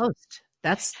life.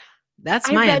 That's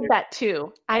I read that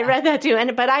too.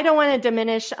 But I don't want to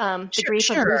diminish the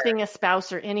grief of losing a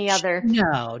spouse or any other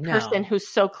person who's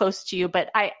so close to you.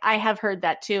 But I have heard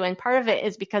that too. And part of it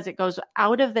is because it goes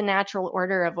out of the natural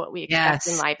order of what we expect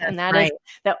in life. And that is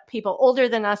that people older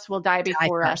than us will die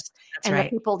before us. And the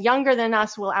people younger than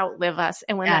us will outlive us.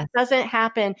 And when that doesn't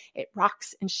happen, it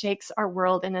rocks and shakes our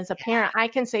world. And as a parent, I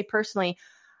can say personally,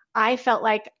 I felt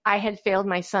like I had failed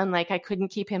my son, like I couldn't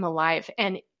keep him alive.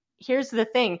 And here's the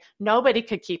thing. Nobody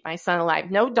could keep my son alive.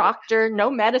 No doctor, no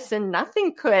medicine,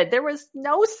 nothing could. There was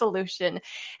no solution.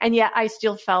 And yet I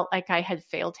still felt like I had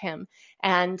failed him.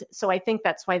 And so I think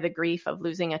that's why the grief of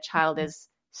losing a child is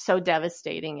so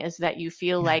devastating, is that you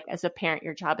feel like as a parent,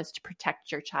 your job is to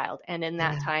protect your child. And in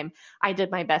that time, I did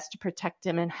my best to protect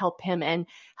him and help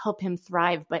him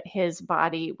thrive. But his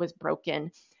body was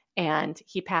broken and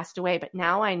he passed away. But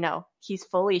now I know he's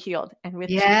fully healed and with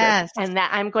Jesus, and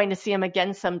that I'm going to see him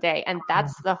again someday. And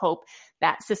that's the hope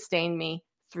that sustained me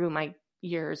through my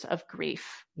years of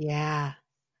grief. Yeah.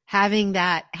 Having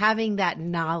that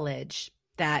knowledge,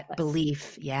 that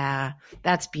belief. Yeah,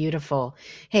 that's beautiful.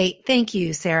 Hey, thank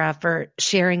you, Sarah, for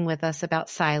sharing with us about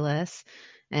Silas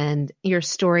and your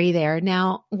story there.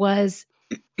 Now, was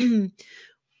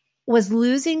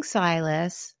losing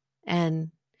Silas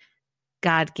and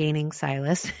God gaining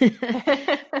Silas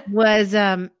was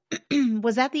that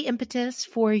the impetus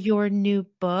for your new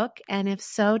book? And if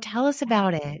so, tell us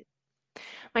about it.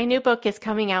 My new book is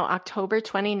coming out October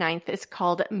 29th. It's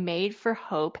called Made for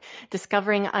Hope,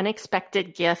 Discovering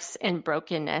Unexpected Gifts in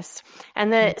Brokenness.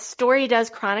 And the story does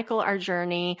chronicle our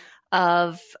journey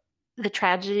of the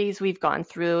tragedies we've gone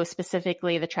through,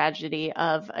 specifically the tragedy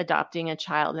of adopting a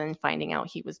child and finding out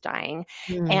he was dying.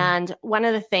 And one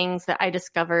of the things that I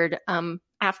discovered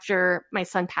after my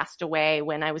son passed away,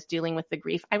 when I was dealing with the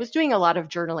grief, I was doing a lot of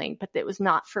journaling, but it was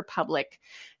not for public,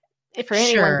 for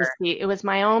anyone to see. It was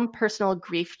my own personal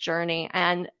grief journey.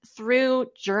 And through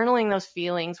journaling those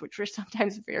feelings, which were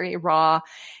sometimes very raw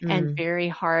and very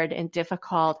hard and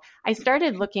difficult, I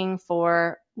started looking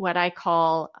for what I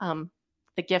call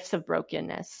the gifts of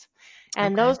brokenness.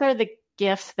 And those are the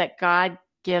gifts that God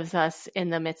gives us in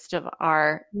the midst of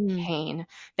our pain,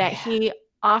 that he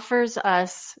offers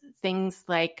us things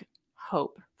like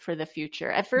hope for the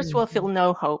future. At first, we'll feel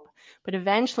no hope, but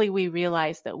eventually we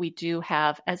realize that we do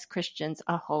have, as Christians,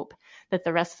 a hope that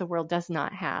the rest of the world does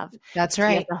not have. That's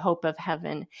right. The hope of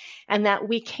heaven, and that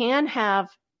we can have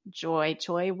joy.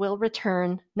 Joy will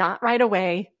return, not right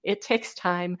away. It takes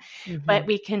time, but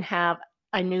we can have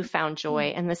a newfound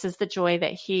joy. And this is the joy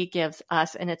that he gives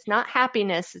us. And it's not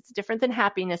happiness. It's different than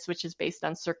happiness, which is based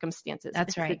on circumstances.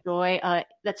 That's right. The joy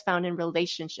that's found in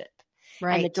relationship.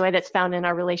 And the joy that's found in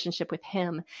our relationship with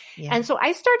him. And so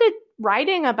I started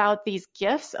writing about these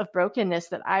gifts of brokenness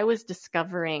that I was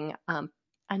discovering,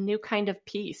 a new kind of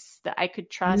peace, that I could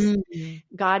trust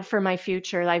God for my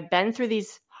future. I've been through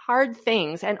these hard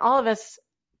things, and all of us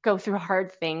go through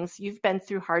hard things. You've been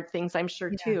through hard things, I'm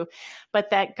sure too,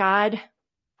 but that God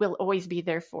will always be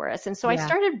there for us. And so I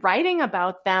started writing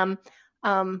about them,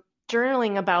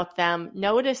 journaling about them,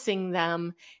 noticing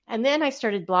them. And then I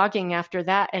started blogging after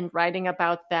that and writing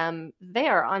about them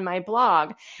there on my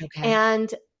blog.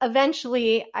 And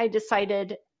eventually I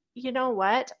decided, you know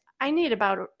what? I need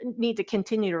to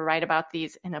continue to write about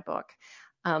these in a book.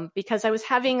 Because I was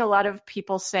having a lot of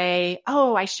people say,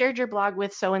 oh, I shared your blog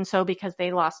with so-and-so because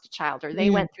they lost a child, or they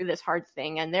went through this hard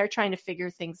thing and they're trying to figure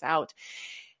things out.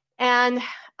 And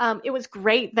it was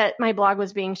great that my blog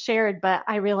was being shared, but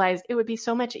I realized it would be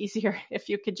so much easier if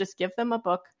you could just give them a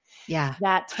book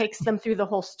that takes them through the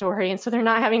whole story. And so they're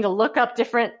not having to look up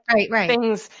different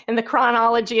things in the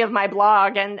chronology of my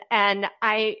blog. And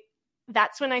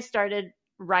that's when I started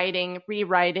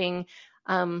rewriting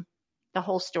the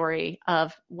whole story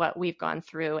of what we've gone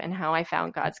through and how I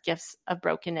found God's gifts of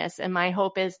brokenness. And my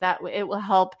hope is that it will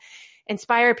help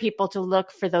inspire people to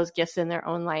look for those gifts in their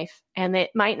own life. And it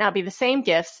might not be the same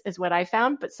gifts as what I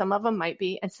found, but some of them might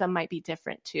be, and some might be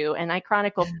different too. And I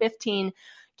chronicle 15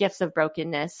 gifts of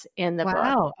brokenness in the book.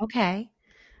 Wow. Okay.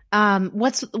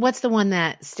 What's the one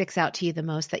that sticks out to you the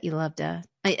most that you love to?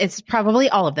 It's probably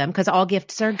all of them, because all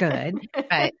gifts are good,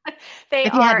 but they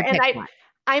are. And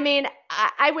I mean,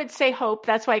 I would say hope.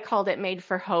 That's why I called it Made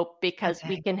for Hope, because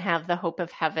we can have the hope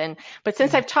of heaven. But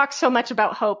since I've talked so much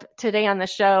about hope today on the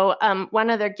show, one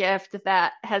other gift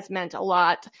that has meant a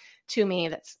lot to me,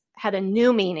 that's had a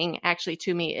new meaning actually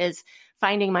to me, is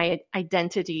finding my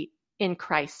identity in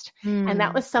Christ. And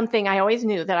that was something I always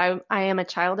knew, that I am a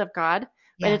child of God,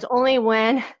 but it's only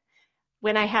when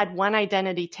I had one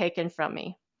identity taken from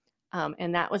me.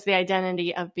 And that was the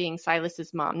identity of being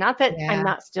Silas's mom. Not that I'm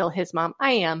not still his mom.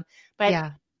 I am,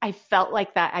 but I felt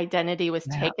like that identity was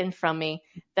taken from me,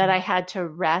 that I had to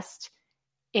rest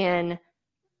in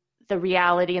the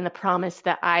reality and the promise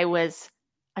that I was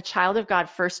a child of God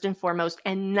first and foremost,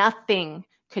 and nothing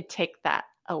could take that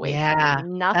away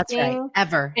from me. Nothing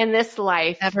ever in this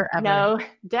life, ever. No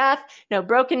death, no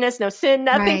brokenness, no sin,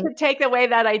 nothing could take away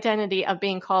that identity of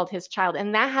being called his child.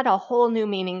 And that had a whole new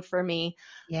meaning for me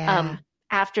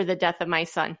after the death of my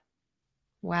son.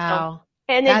 Wow. So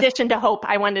In addition to hope,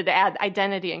 I wanted to add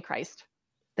identity in Christ.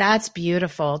 That's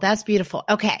beautiful. That's beautiful.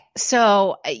 Okay.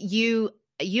 So you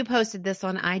posted this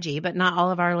on IG, but not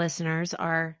all of our listeners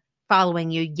are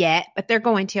following you yet, but they're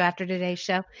going to after today's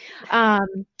show.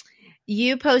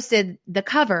 You posted the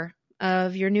cover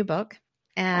of your new book,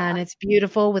 and it's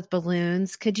beautiful with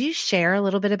balloons. Could you share a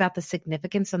little bit about the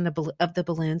significance of the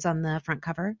balloons on the front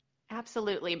cover?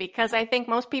 Absolutely, because I think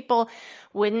most people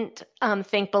wouldn't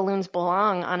think balloons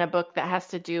belong on a book that has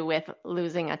to do with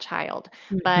losing a child.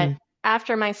 Mm-hmm. But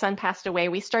after my son passed away,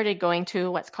 we started going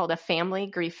to what's called a family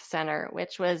grief center,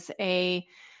 which was an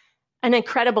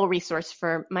incredible resource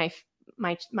for my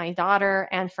daughter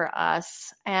and for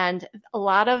us. And a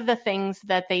lot of the things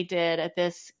that they did at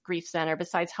this grief center,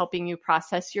 besides helping you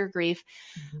process your grief,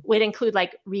 would include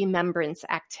like remembrance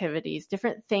activities,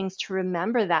 different things to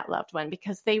remember that loved one,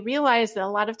 because they realized that a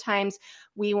lot of times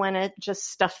we want to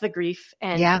just stuff the grief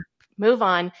and move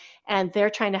on. And they're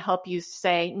trying to help you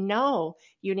say, no,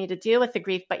 you need to deal with the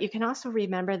grief, but you can also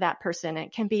remember that person.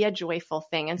 It can be a joyful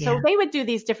thing. And so they would do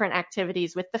these different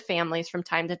activities with the families from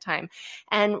time to time.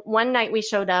 And one night we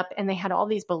showed up and they had all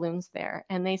these balloons there,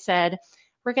 and they said,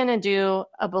 we're going to do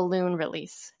a balloon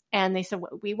release. And they said,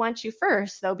 well, we want you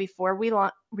first, though, before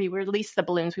we release the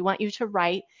balloons, we want you to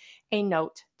write a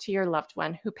note to your loved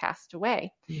one who passed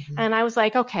away. Mm-hmm. And I was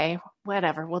like, okay,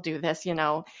 whatever, we'll do this,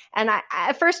 And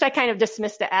at first I kind of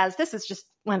dismissed it as, this is just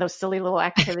one of those silly little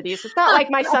activities. It's not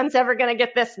like my son's ever going to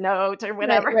get this note or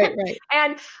whatever. Right.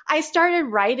 And I started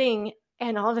writing,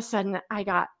 and all of a sudden I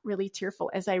got really tearful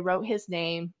as I wrote his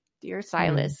name, Dear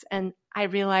Silas. And I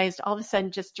realized all of a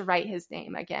sudden, just to write his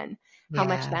name again, how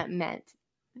much that meant.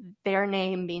 Their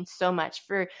name means so much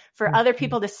for other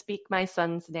people to speak my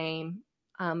son's name,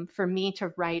 for me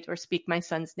to write or speak my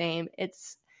son's name.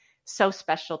 It's so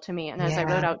special to me. And as I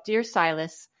wrote out, Dear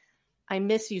Silas, I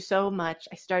miss you so much,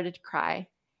 I started to cry,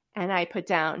 and I put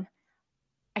down,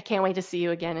 I can't wait to see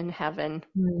you again in heaven.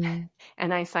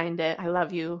 And I signed it, I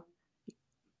love you,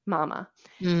 Mama.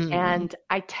 And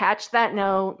I attached that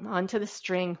note onto the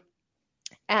string.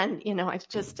 And, I was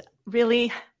just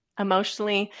really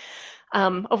emotionally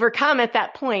overcome at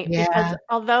that point, because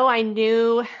although I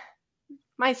knew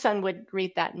my son would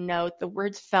read that note, the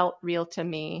words felt real to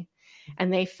me,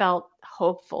 and they felt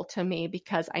hopeful to me,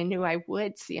 because I knew I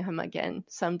would see him again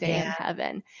someday in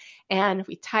heaven. And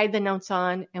we tied the notes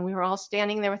on, and we were all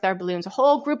standing there with our balloons, a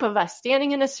whole group of us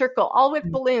standing in a circle, all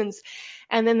with balloons.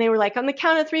 And then they were like, on the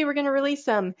count of 3, we're going to release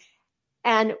them.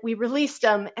 And we released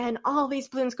them, and all these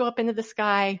balloons go up into the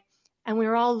sky, and we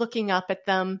were all looking up at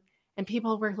them, and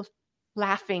people were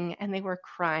laughing and they were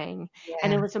crying.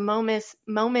 And it was a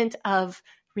moment of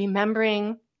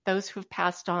remembering those who've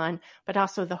passed on, but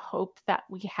also the hope that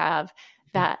we have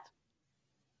that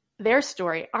their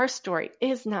story, our story,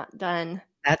 is not done.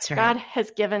 That's right. God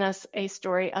has given us a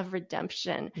story of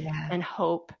redemption and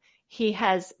hope. He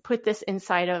has put this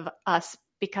inside of us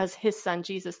because his son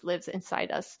Jesus lives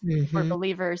inside us for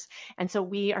believers. And so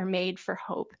we are made for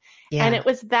hope. And it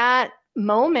was that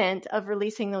moment of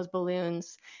releasing those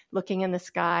balloons, looking in the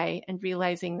sky and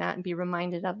realizing that, and be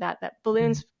reminded of that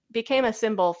balloons became a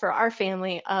symbol for our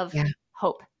family of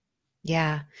hope.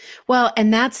 Yeah. Well,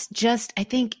 and that's just, I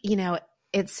think,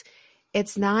 it's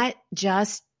not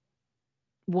just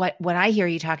what I hear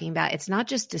you talking about. It's not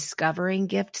just discovering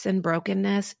gifts and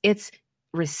brokenness. It's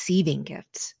receiving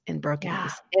gifts and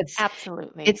brokenness. It's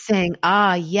absolutely. It's saying,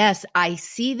 yes, I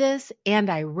see this and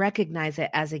I recognize it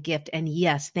as a gift. And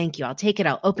yes, thank you. I'll take it.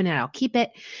 I'll open it. I'll keep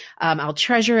it. I'll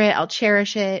treasure it. I'll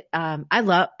cherish it.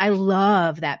 I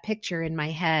love that picture in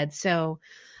my head. So,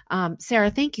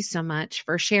 Sarah, thank you so much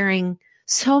for sharing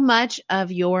so much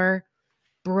of your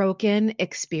broken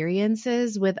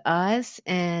experiences with us,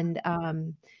 and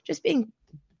just being,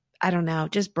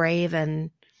 just brave and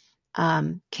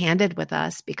candid with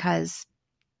us, because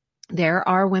there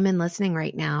are women listening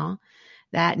right now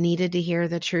that needed to hear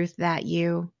the truth that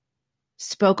you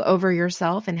spoke over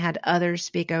yourself and had others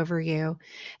speak over you,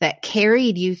 that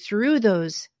carried you through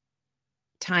those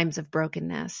times of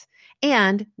brokenness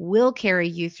and will carry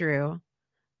you through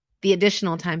the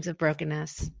additional times of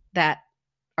brokenness that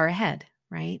are ahead,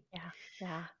 right?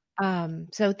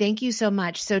 So thank you so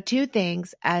much. So 2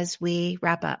 things as we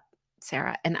wrap up,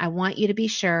 Sarah, and I want you to be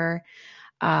sure.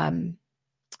 I'm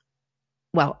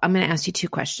going to ask you 2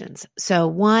 questions. So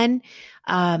one,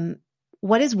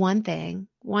 what is one thing,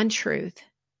 one truth,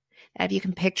 that if you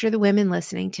can picture the women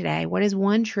listening today, what is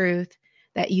one truth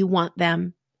that you want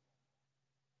them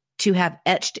to have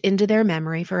etched into their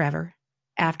memory forever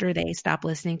after they stop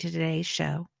listening to today's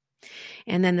show?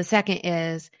 And then the second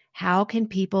is, how can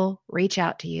people reach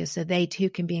out to you so they too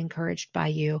can be encouraged by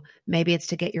you? Maybe it's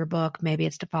to get your book, maybe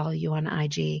it's to follow you on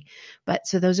IG. But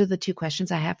so those are the two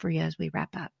questions I have for you as we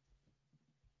wrap up.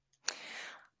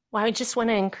 Well, I just want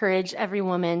to encourage every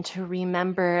woman to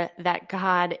remember that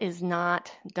God is not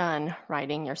done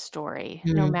writing your story.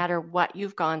 No matter what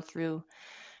you've gone through,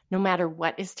 no matter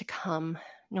what is to come,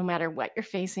 no matter what you're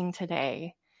facing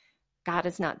today, God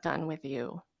is not done with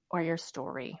you or your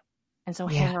story. And so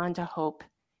hang on to hope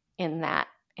in that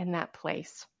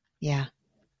place. Yeah.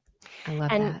 I love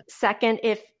that. And second,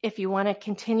 if you want to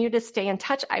continue to stay in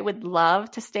touch, I would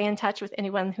love to stay in touch with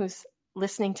anyone who's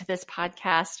listening to this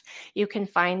podcast. You can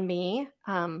find me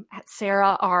at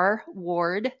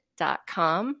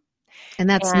sarahrward.com. And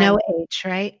that's no H,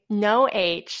 right? No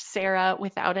H, Sarah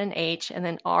without an H. And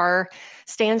then R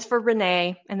stands for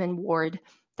Renee, and then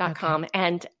ward.com. Okay.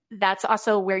 And that's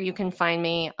also where you can find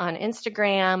me on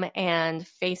Instagram and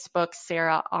Facebook,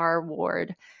 Sarah R.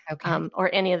 Ward, or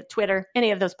any of the Twitter,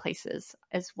 any of those places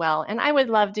as well. And I would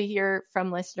love to hear from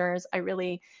listeners. I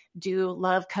really do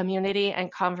love community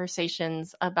and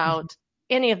conversations about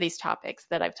any of these topics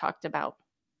that I've talked about.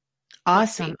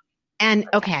 Awesome. And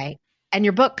okay. And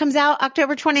your book comes out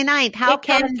October 29th. How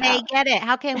can they get it?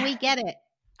 How can we get it?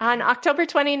 On October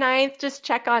 29th, just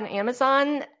check on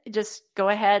Amazon. Just go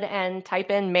ahead and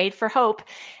type in Made for Hope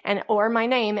or my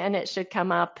name, and it should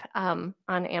come up on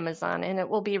Amazon. And it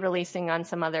will be releasing on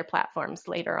some other platforms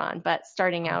later on, but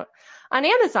starting out on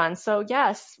Amazon. So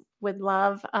yes, would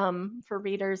love for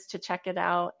readers to check it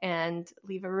out and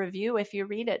leave a review if you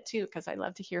read it too, because I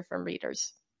love to hear from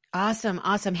readers. Awesome.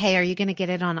 Awesome. Hey, are you going to get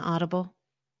it on Audible?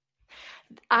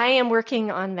 I am working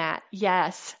on that.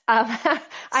 Yes. I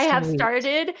have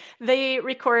started the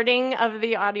recording of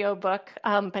the audiobook,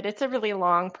 but it's a really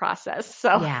long process.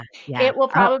 So it will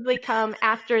probably come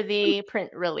after the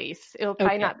print release. It'll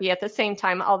probably not be at the same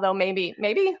time, although maybe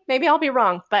I'll be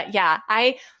wrong. But yeah,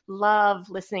 I love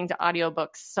listening to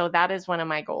audiobooks. So that is one of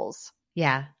my goals.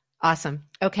 Yeah. Awesome.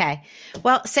 Okay.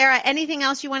 Well, Sarah, anything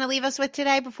else you want to leave us with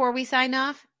today before we sign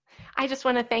off? I just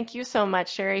want to thank you so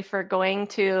much, Sherry, for going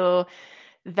to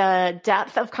the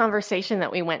depth of conversation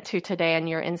that we went to today and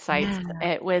your insights. Yeah.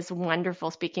 It was wonderful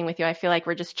speaking with you. I feel like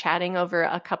we're just chatting over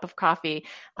a cup of coffee,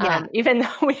 even though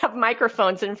we have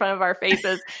microphones in front of our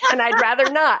faces, and I'd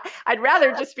rather not. I'd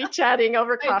rather just be chatting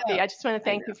over coffee. I just want to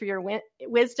thank you for your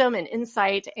wisdom and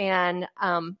insight and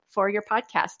for your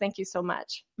podcast. Thank you so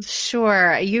much.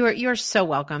 Sure. You're so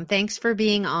welcome. Thanks for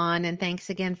being on, and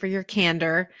thanks again for your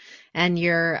candor and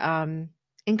your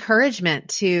encouragement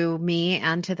to me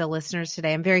and to the listeners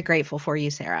today. I'm very grateful for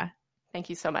you, Sarah. Thank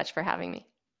you so much for having me.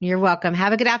 You're welcome.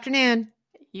 Have a good afternoon.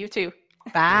 You too.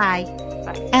 Bye.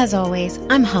 Bye. As always,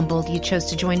 I'm humbled you chose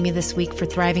to join me this week for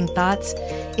Thriving Thoughts.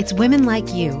 It's women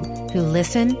like you who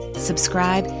listen,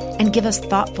 subscribe, and give us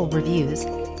thoughtful reviews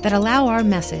that allow our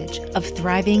message of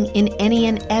thriving in any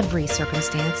and every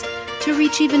circumstance to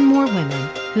reach even more women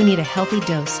who need a healthy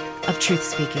dose of truth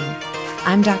speaking.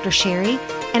 I'm Dr. Sherry,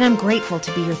 and I'm grateful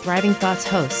to be your Thriving Thoughts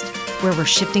host, where we're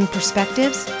shifting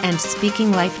perspectives and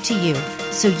speaking life to you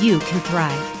so you can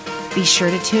thrive. Be sure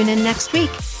to tune in next week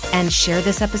and share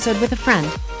this episode with a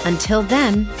friend. Until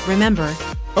then, remember,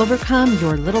 overcome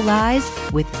your little lies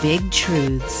with big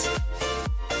truths.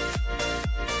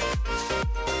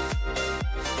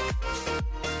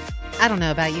 I don't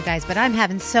know about you guys, but I'm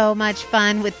having so much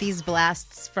fun with these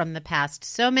blasts from the past.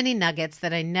 So many nuggets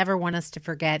that I never want us to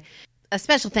forget. A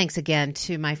special thanks again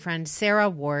to my friend Sarah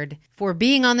Ward for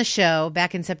being on the show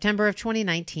back in September of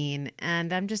 2019.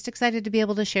 And I'm just excited to be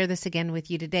able to share this again with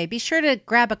you today. Be sure to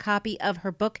grab a copy of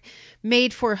her book,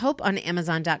 Made for Hope, on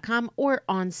Amazon.com or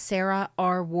on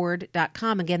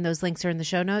sarahrward.com. Again, those links are in the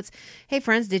show notes. Hey,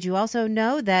 friends, did you also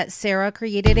know that Sarah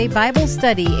created a Bible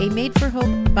study, a Made for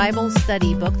Hope Bible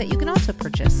study book that you can also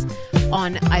purchase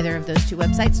on either of those two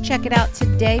websites? Check it out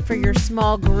today for your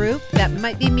small group that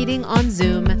might be meeting on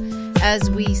Zoom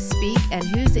as we speak, and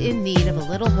who's in need of a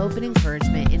little hope and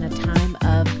encouragement in a time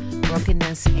of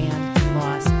brokenness and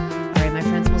loss. All right, my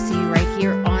friends, we'll see you right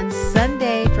here on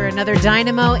Sunday for another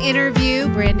Dynamo interview,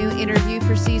 brand new interview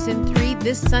for season 3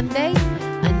 this Sunday.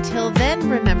 Until then,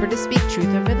 remember to speak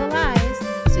truth over the lies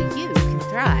so you can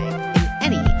thrive in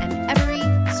any and every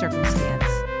circumstance.